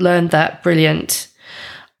 Learned that, brilliant.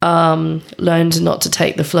 Learned not to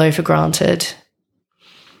take the flow for granted.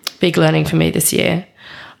 Big learning for me this year.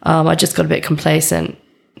 I just got a bit complacent,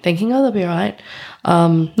 thinking, they'll be all right.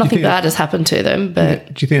 Nothing bad has happened to them.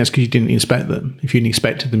 But do you think that's because you didn't inspect them? If you'd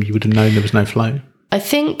inspected them, you would have known there was no flow. I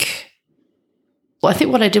think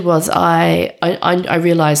what I did was I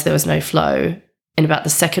realised there was no flow in about the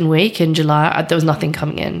second week in July. There was nothing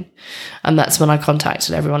coming in. And that's when I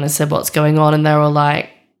contacted everyone and said, what's going on? And they were all like,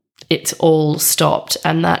 it's all stopped.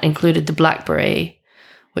 And that included the blackberry,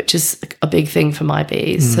 which is a big thing for my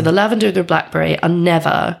bees. So the lavender and the blackberry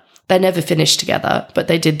they never finished together, but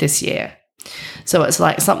they did this year. So it's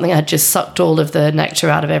like something had just sucked all of the nectar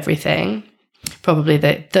out of everything, probably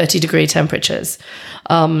the 30-degree temperatures.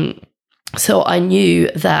 So I knew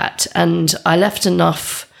that, and I left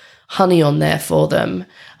enough honey on there for them.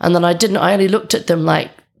 And then I only looked at them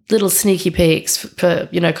like little sneaky peeks for,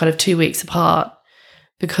 kind of 2 weeks apart,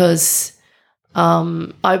 because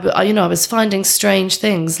I was finding strange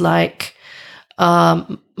things like my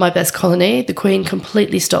best colony, the queen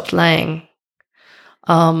completely stopped laying.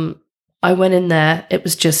 I went in there, it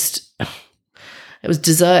was desert.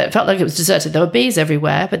 It felt like it was deserted. There were bees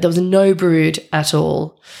everywhere, but there was no brood at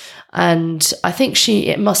all. And I think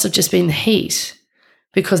it must have just been the heat,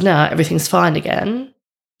 because now everything's fine again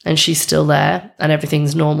and she's still there and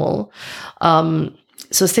everything's normal.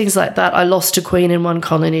 So things like that. I lost a queen in one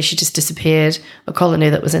colony. She just disappeared, a colony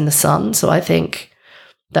that was in the sun. So I think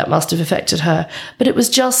that must have affected her. But it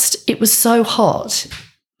was so hot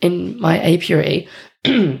in my apiary,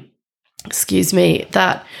 excuse me,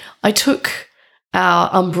 that I took our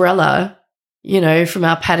umbrella, from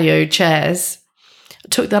our patio chairs,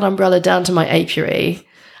 took that umbrella down to my apiary,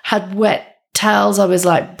 had wet towels. I was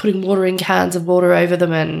like putting watering cans of water over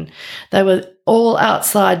them, and they were all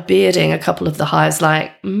outside bearding a couple of the hives,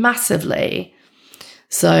 like massively.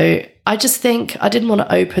 So I just think I didn't want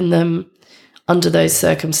to open them under those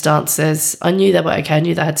circumstances. I knew they were okay. I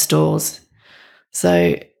knew they had stores.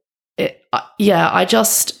 So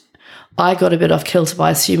I got a bit off kilter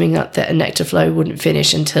by assuming that the nectar flow wouldn't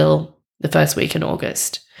finish until the first week in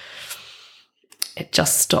August. It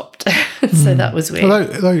just stopped. So that was weird.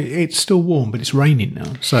 Although it's still warm, but it's raining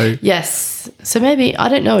now. So yes. So maybe, I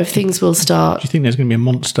don't know if things will start. Do you think there's going to be a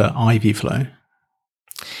monster ivy flow?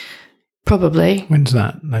 Probably. When's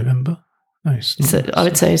that? November? No, I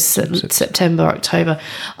would say September, October.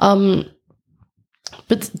 But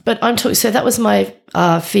I'm talking. So that was my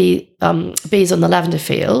bees on the lavender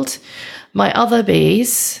field. My other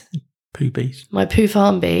bees, my poo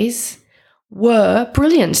farm bees, were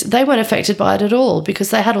brilliant. They weren't affected by it at all because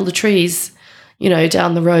they had all the trees,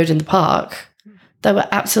 down the road in the park. They were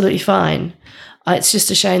absolutely fine. It's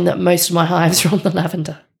just a shame that most of my hives are on the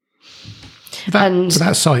lavender.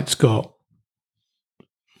 That site's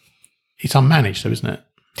it's unmanaged, though, isn't it?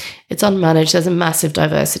 It's unmanaged. There's a massive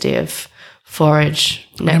diversity of forage,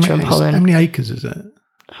 nectar and pollen. How many acres is it?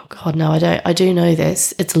 Oh God, no, I don't. I do know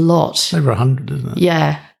this. It's a lot. It's over 100, isn't it?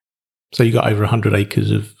 Yeah. So you got over 100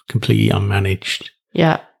 acres of completely unmanaged.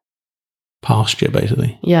 Yeah. Pasture,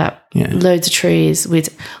 basically. Yeah. Loads of trees.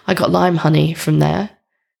 I got lime honey from there.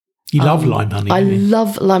 You love lime honey. I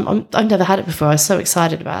love lime. I've never had it before. I was so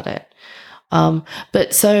excited about it.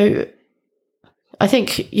 But so I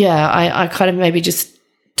think, I kind of maybe just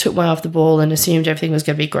took my eye off the ball and assumed everything was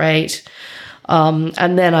going to be great.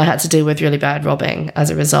 And then I had to deal with really bad robbing as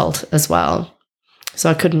a result as well. So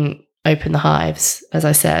I couldn't open the hives, as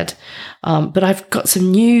I said. But I've got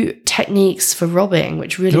some new techniques for robbing,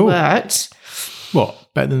 which really worked. What?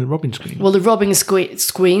 Better than the robbing screen? Well, the robbing screens,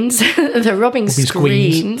 the robbing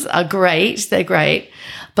screens are great. They're great.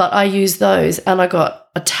 But I use those, and I got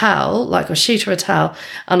a towel, like a sheet or a towel,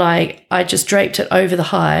 and I just draped it over the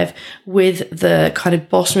hive with the kind of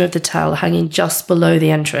bottom of the towel hanging just below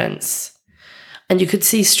the entrance. And you could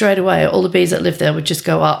see straight away all the bees that lived there would just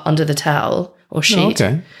go up under the towel or sheet. Oh,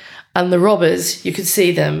 okay. And the robbers, you could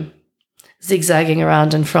see them zigzagging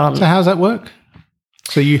around in front. So how does that work?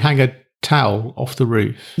 So you hang a towel off the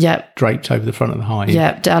roof, draped over the front of the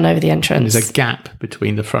hive, down over the entrance. And there's a gap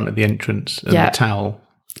between the front of the entrance and the towel,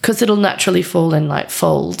 because it'll naturally fall in like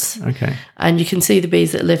folds. Okay. And you can see the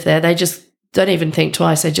bees that live there. They just don't even think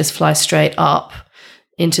twice. They just fly straight up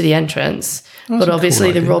into the entrance. But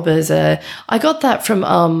obviously the robbers are. I got that from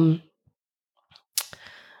a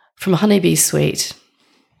honeybee suite.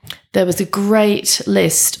 There was a great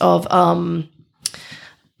list of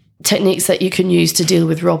techniques that you can use to deal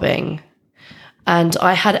with robbing. And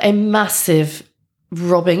I had a massive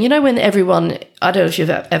robbing. When everyone, I don't know if you've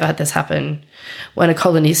ever had this happen, when a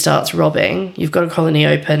colony starts robbing, you've got a colony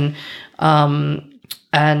open and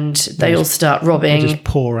they all start robbing. They just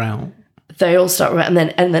pour out. They all start, and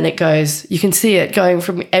then it goes, you can see it going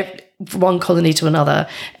from one colony to another,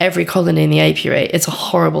 every colony in the apiary. It's a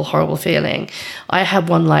horrible, horrible feeling. I had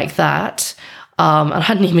one like that. I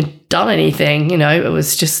hadn't even done anything, it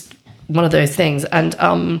was just one of those things. And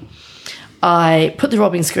I put the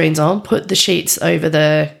robbing screens on, put the sheets over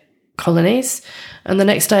the colonies, and the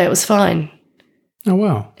next day it was fine. Oh,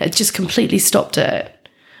 wow. It just completely stopped it.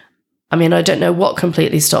 I mean, I don't know what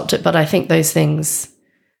completely stopped it, but I think those things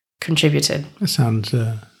contributed. That sounds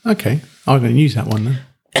okay. I'm going to use that one then.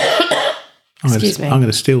 Excuse me. I'm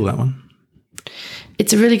going to steal that one.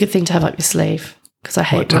 It's a really good thing to have up your sleeve because I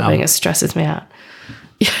hate robbing. It stresses me out.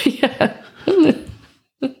 Yeah.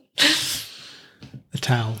 A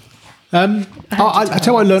towel. I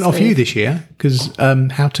tell you, I learned off you this year because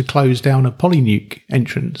how to close down a polynuke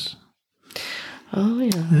entrance. Oh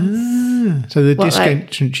yeah. So the disc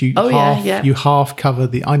entrance, you half cover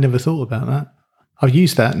the. I never thought about that. I've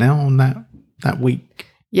used that now on that week.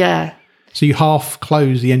 Yeah. So you half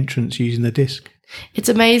close the entrance using the disc. It's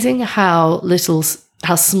amazing how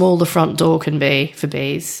small the front door can be for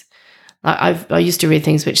bees. I used to read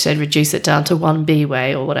things which said reduce it down to 1 bee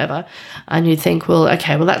way or whatever, and you'd think, well,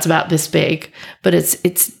 okay, well that's about this big, but it's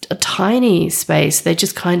a tiny space. They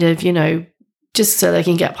just kind of, just so they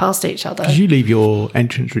can get past each other. Because you leave your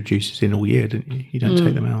entrance reducers in all year, didn't you? You don't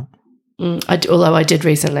take them out. Although I did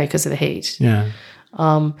recently because of the heat. Yeah.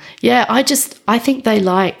 I think they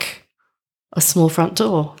like a small front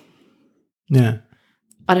door. Yeah.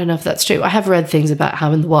 I don't know if that's true. I have read things about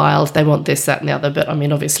how in the wild they want this, that, and the other, but I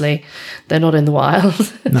mean, obviously, they're not in the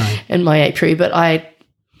wild in my apiary, but I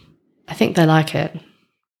think they like it.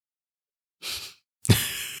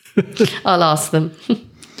 I'll ask them.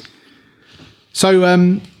 So,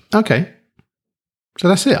 okay. So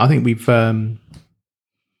that's it. I think we've, trying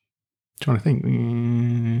to think.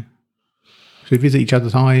 So we visit each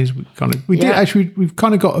other's eyes. We've kind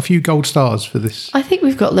of got a few gold stars for this. I think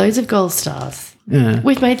we've got loads of gold stars. Yeah.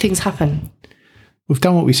 We've made things happen. We've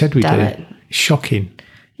done what we said we'd do. It. Shocking.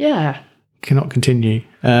 Yeah. Cannot continue.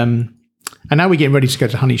 And now we're getting ready to go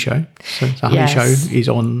to the Honey Show. So the Honey Show is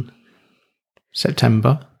on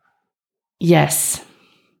September. Yes.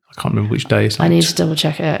 I can't remember which day it's I need to double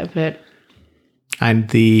check it a bit. And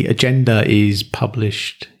the agenda is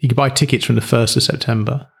published. You can buy tickets from the 1st of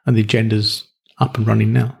September, and the agenda's up and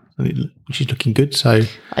running now, which is looking good. So,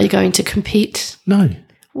 are you going to compete? No.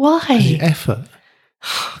 Why? It's effort.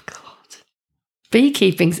 Oh God,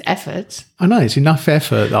 beekeeping's effort. I know it's enough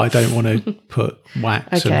effort that I don't want to put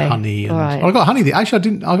wax and honey. And right. I got honey. Actually, I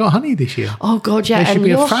didn't. I got honey this year. Oh God, yeah, and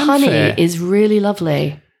your honey is really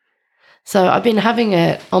lovely. So I've been having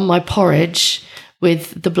it on my porridge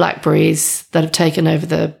with the blackberries that have taken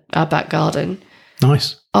over our back garden.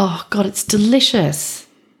 Nice. Oh God, it's delicious.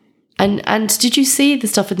 And did you see the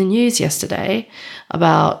stuff in the news yesterday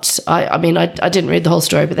about, I didn't read the whole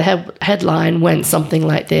story, but the headline went something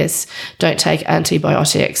like this: don't take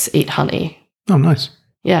antibiotics, eat honey. Oh, nice.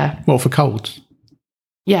 Yeah. Well, for colds.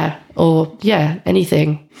 Yeah. Or,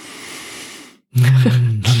 anything.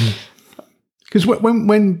 Because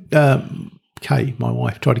when Kay, my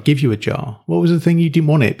wife, tried to give you a jar, what was the thing you didn't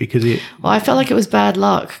want it because it... Well, I felt like it was bad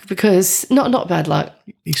luck because... Not bad luck.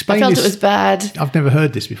 Explain I felt this, it was bad. I've never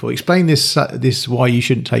heard this before. Explain this why you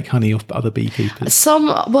shouldn't take honey off other beekeepers.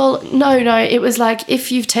 No. It was like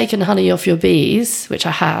if you've taken honey off your bees, which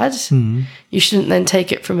I had, you shouldn't then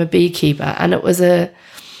take it from a beekeeper. And it was a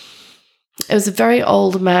very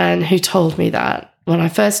old man who told me that when I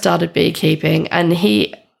first started beekeeping, and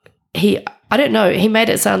he I don't know, he made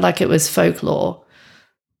it sound like it was folklore,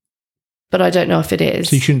 but I don't know if it is.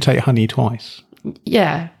 So you shouldn't take honey twice?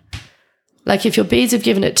 Yeah. Like if your bees have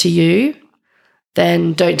given it to you,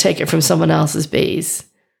 then don't take it from someone else's bees.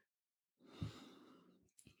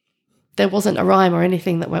 There wasn't a rhyme or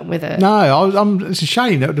anything that went with it. No, it's a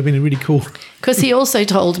shame. That would have been really cool. Because he also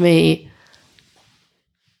told me,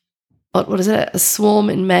 what is it? A swarm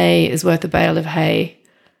in May is worth a bale of hay.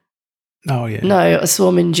 Oh, yeah. No, a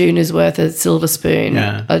swarm in June is worth a silver spoon.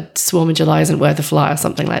 Yeah. A swarm in July isn't worth a fly or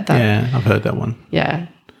something like that. Yeah, I've heard that one. Yeah.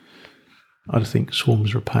 I just think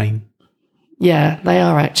swarms are a pain. Yeah, they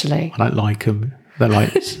are actually. I don't like them. They're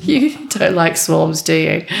like... You don't like swarms, do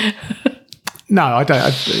you? No, I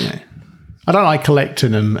don't. I don't like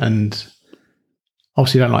collecting them, and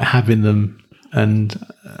obviously don't like having them. And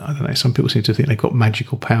I don't know, some people seem to think they've got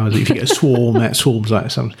magical powers. If you get a swarm, that swarm's like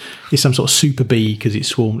some sort of super bee because it's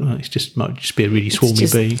swarmed. Might just be a really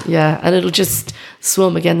swarmy bee. Yeah, and it'll just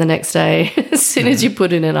swarm again the next day as soon as you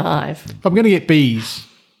put it in a hive. If I'm going to get bees,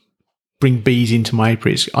 bring bees into my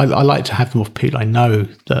apiary, I like to have them off people I know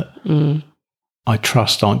that I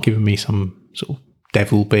trust aren't giving me some sort of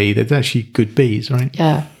devil bee. They're actually good bees, right?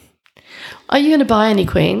 Yeah. Are you going to buy any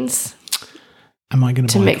queens? Am I going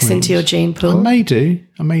to buy mix queens? into your gene pool? I may do.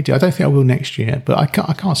 I don't think I will next year, but I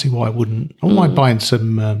can't see why I wouldn't. I might buying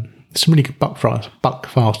some really good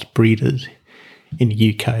buckfast breeders in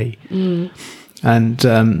the UK, and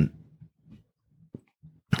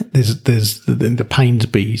there's the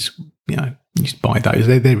Paynes bees. You just buy those.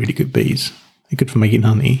 They're really good bees. They're good for making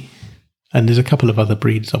honey. And there's a couple of other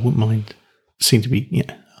breeds I wouldn't mind. Seem to be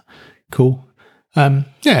cool. I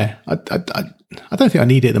don't think I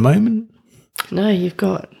need it at the moment. No, you've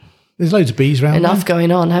got... There's loads of bees around enough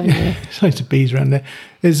going on, haven't you? There's loads of bees around there.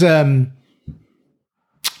 There's, on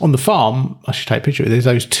the farm, I should take a picture of it, there's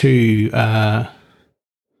those two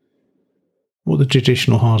what the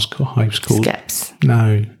traditional hives called? Skeps.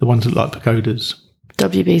 No, the ones that look like pagodas.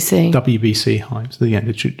 WBC. WBC hives,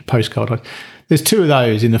 the postcard hives. There's 2 of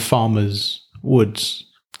those in the farmers' woods.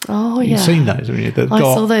 Oh, yeah. You've seen those, haven't you? I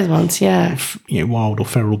saw those ones, yeah. Wild or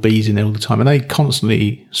feral bees in there all the time. And they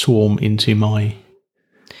constantly swarm into my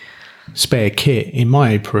spare kit in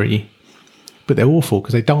my apiary. But they're awful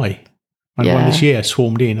because they die. And one this year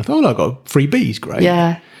swarmed in. I thought, I've got 3 bees, great.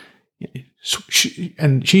 Yeah.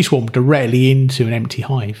 And she swarmed directly into an empty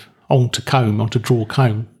hive, onto draw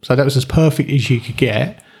comb. So that was as perfect as you could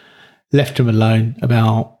get. Left them alone.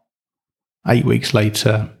 About 8 weeks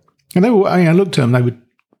later. And I looked at them, they would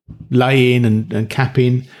lay in and cap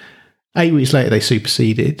in. 8 weeks later, they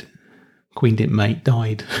superseded. Queen didn't mate,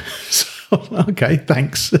 died. So, okay,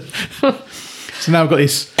 thanks. So now I've got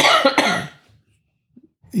this.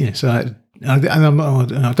 Yeah, so I don't want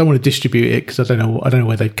to distribute it because I don't know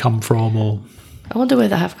where they've come from, or I wonder where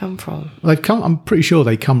they have come from. I'm pretty sure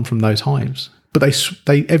they come from those hives, but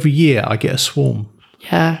they every year I get a swarm.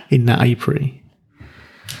 Yeah, in that apiary.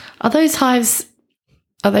 Are those hives?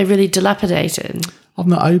 Are they really dilapidated? I've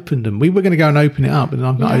not opened them. We were going to go and open it up, and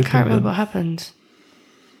I've not opened them. I can't remember what happened.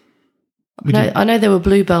 I know there were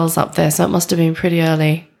bluebells up there, so it must have been pretty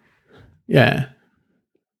early. Yeah.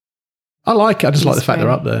 I like it. I just like the fact they're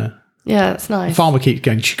up there. Yeah, that's nice. The farmer keeps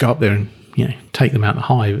going, you should go up there and take them out of the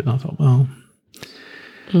hive. And I thought, well,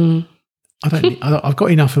 I've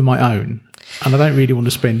got enough of my own, and I don't really want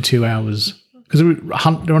to spend 2 hours because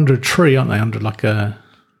they're under a tree, aren't they? Under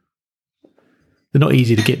they're not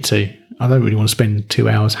easy to get to. I don't really want to spend 2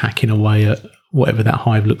 hours hacking away at whatever that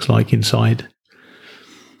hive looks like inside,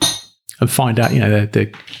 and find out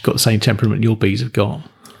they've got the same temperament your bees have got.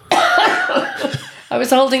 I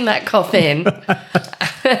was holding that cough in,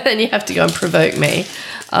 and you have to go and provoke me.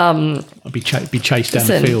 I'll be chased down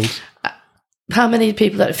the field. How many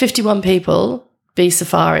people? 51 people, bee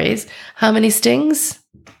safaris. How many stings?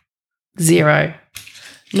 0.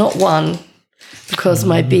 Not one, because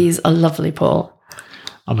my bees are lovely, Paul.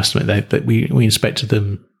 I must admit that we inspected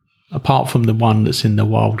them. Apart from the one that's in the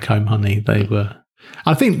wild comb honey, they were.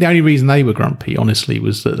 I think the only reason they were grumpy, honestly,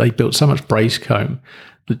 was that they built so much brace comb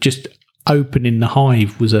that just opening the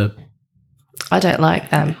hive was a. I don't like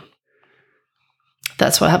them.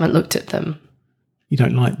 That's why I haven't looked at them. You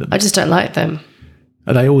don't like them? I just don't like them.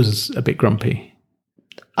 Are they always a bit grumpy?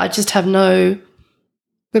 I just have no.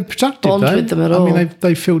 They're productive, bond with them at all. I mean,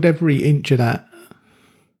 they filled every inch of that.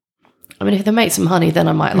 I mean, if they make some honey, then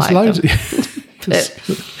I might like them.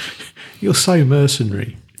 You're so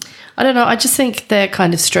mercenary. I don't know. I just think they're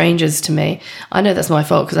kind of strangers to me. I know that's my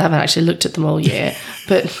fault because I haven't actually looked at them all year,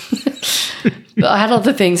 but I had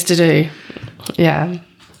other things to do. Yeah.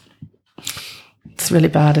 It's really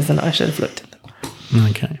bad, isn't it? I should have looked at them.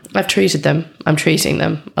 Okay. I've treated them. I'm treating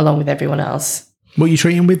them along with everyone else. What are you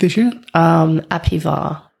treating with this year?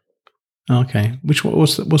 Apivar. Okay. What's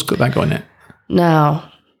got that got in it? Now,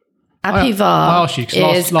 Apivar I asked you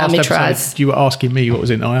is last Amitraz. episode you were asking me what was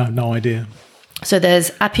in it. I have no idea. So there's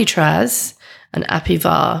Apitraz and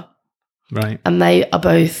Apivar. Right. And they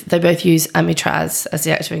both use Amitraz as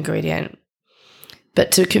the active ingredient.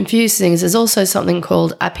 But to confuse things, there's also something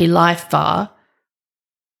called Apilifevar.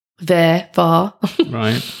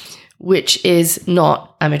 Right. Which is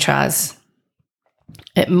not Amitraz.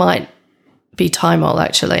 It might be Thymol,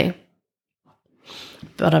 actually.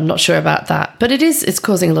 But I'm not sure about that. But it's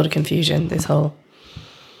causing a lot of confusion, this whole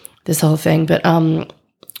thing. But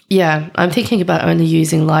yeah, I'm thinking about only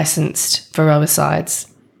using licensed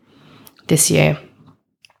varroicides this year.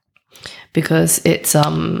 Because it's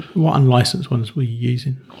what unlicensed ones were you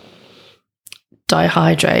using?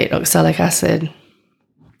 Dihydrate, oxalic acid.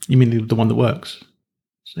 You mean the one that works?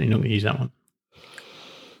 So you're not going to use that one?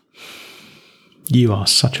 You are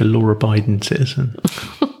such a law-abiding citizen.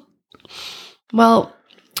 Well,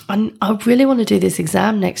 I really want to do this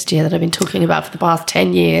exam next year that I've been talking about for the past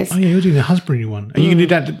 10 years. Oh, yeah, you're doing the husbandry one. Are you going to do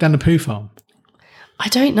that down the poo farm? I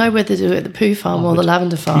don't know whether to do it at the poo farm or the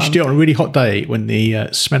lavender farm. You should do it on a really hot day when the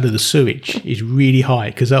smell of the sewage is really high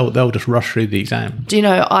because they'll just rush through the exam. Do you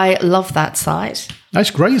know, I love that site. That's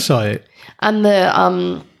a great site. And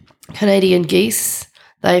the Canadian geese,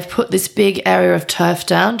 they've put this big area of turf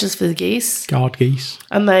down just for the geese. Guard geese.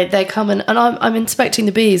 And they come in, and I'm inspecting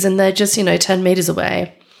the bees, and they're just, 10 metres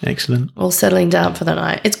away. Excellent. All settling down for the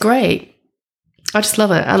night. It's great. I just love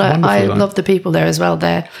it. And I love the people there as well.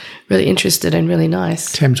 They're really interested and really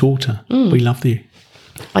nice. Thames Water. We love you.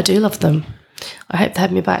 I do love them. I hope they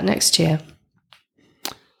have me back next year.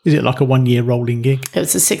 Is it like a 1-year rolling gig? It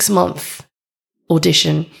was a 6-month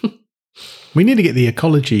audition. We need to get the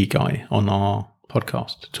ecology guy on our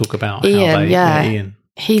podcast to talk about Ian, Ian.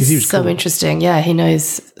 He's he was so cool. interesting. Yeah, he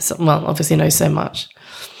knows, obviously knows so much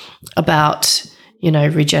about,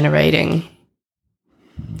 regenerating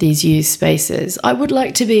these used spaces. I would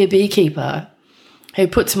like to be a beekeeper who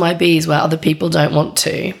puts my bees where other people don't want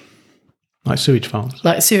to. Like sewage farms.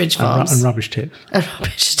 Like sewage farms. And rubbish tips. And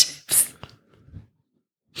rubbish tips.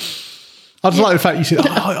 I just like the fact you said,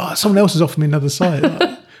 someone else has offered me another site.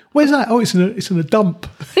 Like, where's that? Oh, it's in a dump.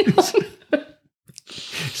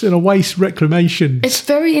 It's in a waste reclamation. It's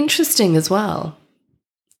very interesting as well.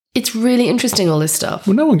 It's really interesting, all this stuff.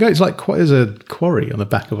 Well, no one goes. There's a quarry on the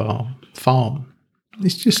back of our farm.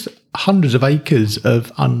 It's just hundreds of acres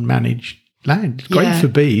of unmanaged land. Great for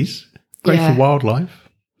bees. Great for wildlife.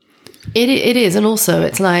 It is. And also,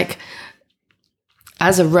 it's like,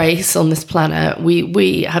 as a race on this planet,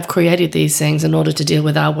 we have created these things in order to deal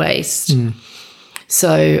with our waste.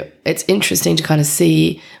 So it's interesting to kind of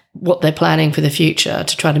see what they're planning for the future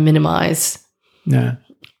to try to minimize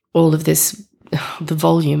all of this, the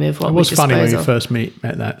volume of what we dispose of. It was funny when we first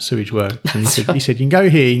met that sewage work. And he said, you can go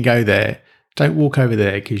here, you can go there. Don't walk over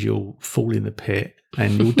there because you'll fall in the pit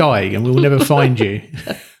and you'll die and we'll never find you.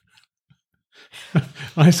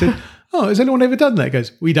 I said, has anyone ever done that? He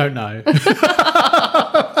goes, we don't know.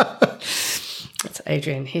 That's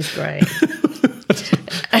Adrian. He's great.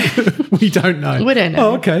 We don't know. We don't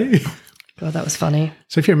know. Oh, okay. God, that was funny.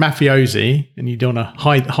 So if you're a mafiosi and you don't want to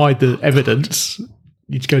hide the evidence,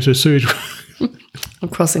 you just go to a sewage. I'm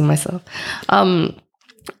crossing myself.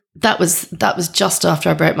 That was just after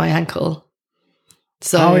I broke my ankle.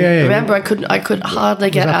 So remember, I could hardly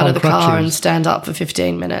get out of the car and stand up for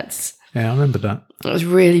 15 minutes. Yeah, I remember that. It was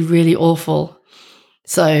really, really awful.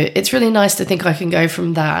 So it's really nice to think I can go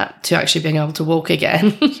from that to actually being able to walk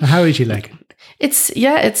again. So how is your leg?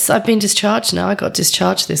 I've been discharged now. I got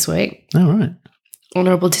discharged this week. Oh, right.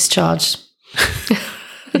 Honourable discharge.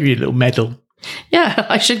 Give you a little medal. Yeah,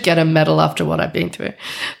 I should get a medal after what I've been through.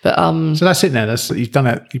 But so that's it now. You've done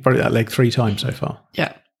that. You broke that leg 3 times so far.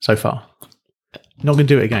 Yeah. So far. Not going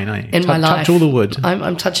to do it again, are you? In my life. Touch all the wood.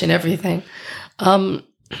 I'm touching everything.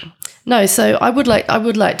 No, so I would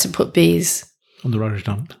like to put bees on the rubbish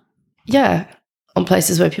dump. Yeah, on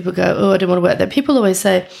places where people go, I don't want to work there. People always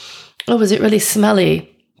say, was it really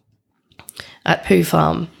smelly at Poo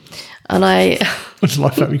Farm? And I just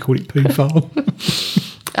like that we call it Poo Farm.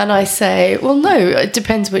 And I say, well, no, it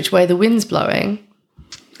depends which way the wind's blowing.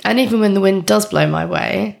 And even when the wind does blow my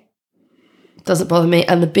way, it doesn't bother me.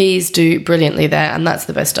 And the bees do brilliantly there, and that's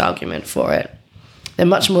the best argument for it. They're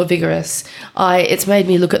much more vigorous. It's made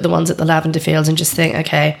me look at the ones at the lavender fields and just think,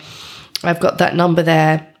 okay, I've got that number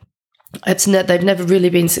there. They've never really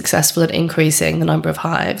been successful at increasing the number of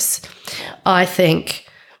hives. I think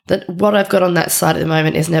that what I've got on that side at the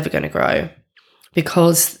moment is never going to grow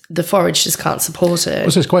because the forage just can't support it.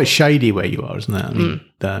 Also, it's quite shady where you are, isn't it? I mean,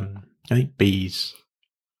 I think bees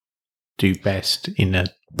do best in a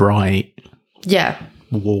bright,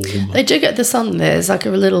 warm. They do get the sun. There's like a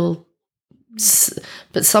little,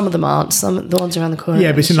 but some of them aren't. Some of the ones around the corner.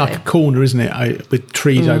 Yeah, but it's in like a corner, isn't it? With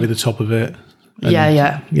trees over the top of it. And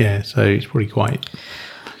yeah. So it's probably quite.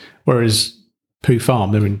 Whereas Poo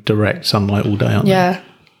Farm, they're in direct sunlight all day, aren't they? Yeah,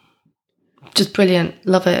 just brilliant.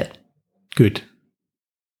 Love it. Good.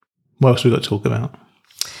 What else have we got to talk about?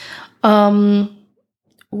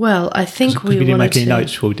 Well, I think we didn't make any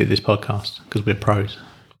notes before we did this podcast because we're pros.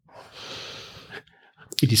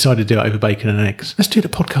 We decided to do it over bacon and eggs. Let's do the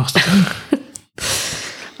podcast again.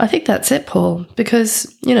 I think that's it, Paul,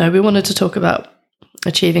 because, we wanted to talk about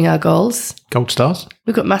achieving our goals. Gold stars.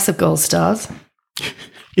 We've got massive gold stars.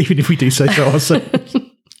 Even if we do say so ourselves.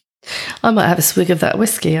 I might have a swig of that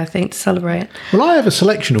whiskey, I think, to celebrate. Well, I have a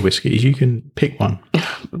selection of whiskies. You can pick one.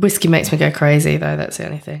 Whiskey makes me go crazy, though. That's the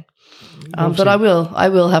only thing. But I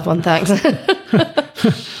will have one, thanks.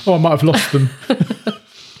 I might have lost them.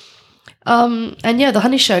 And the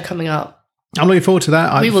Honey Show coming up. I'm looking forward to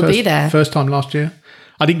that. We will be there. First time last year.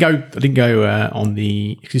 I didn't go on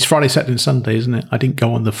it's Friday, Saturday and Sunday, isn't it? I didn't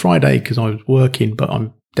go on the Friday because I was working, but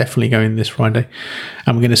I'm definitely going this Friday.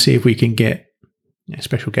 And we're going to see if we can get a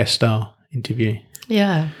special guest star interview.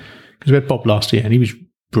 Yeah. Because we had Bob last year and he was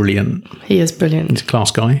brilliant. He is brilliant. He's a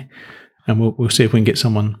class guy. And we'll see if we can get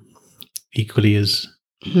someone equally as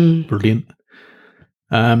brilliant.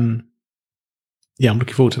 I'm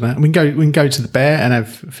looking forward to that. We can go to the Bear and have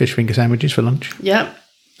fish finger sandwiches for lunch. Yep.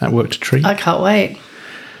 That worked a treat. I can't wait.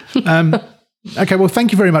 Okay, well,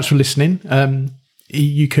 thank you very much for listening.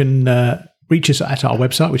 You can reach us at our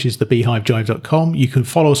website, which is thebeehivejive.com. You can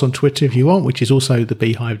follow us on Twitter if you want, which is also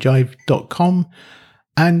thebeehivejive.com.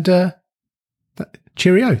 And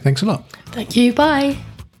cheerio. Thanks a lot. Thank you. Bye.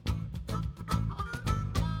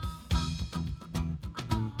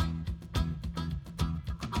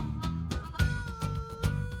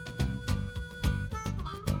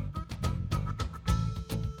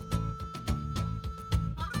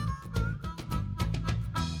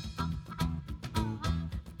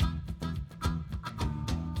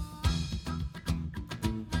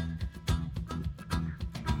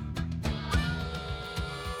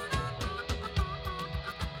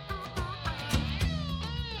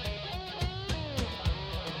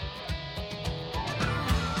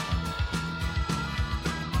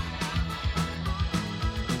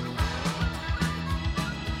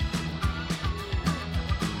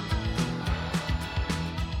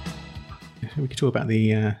 we could talk about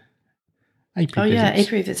the apiary Oh, yeah, visits.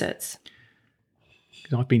 apiary visits.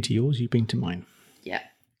 'Cause I've been to yours, you've been to mine. Yeah.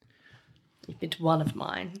 You've been to one of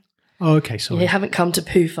mine. Oh, okay, sorry. You haven't come to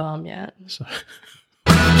Pooh Farm yet. So,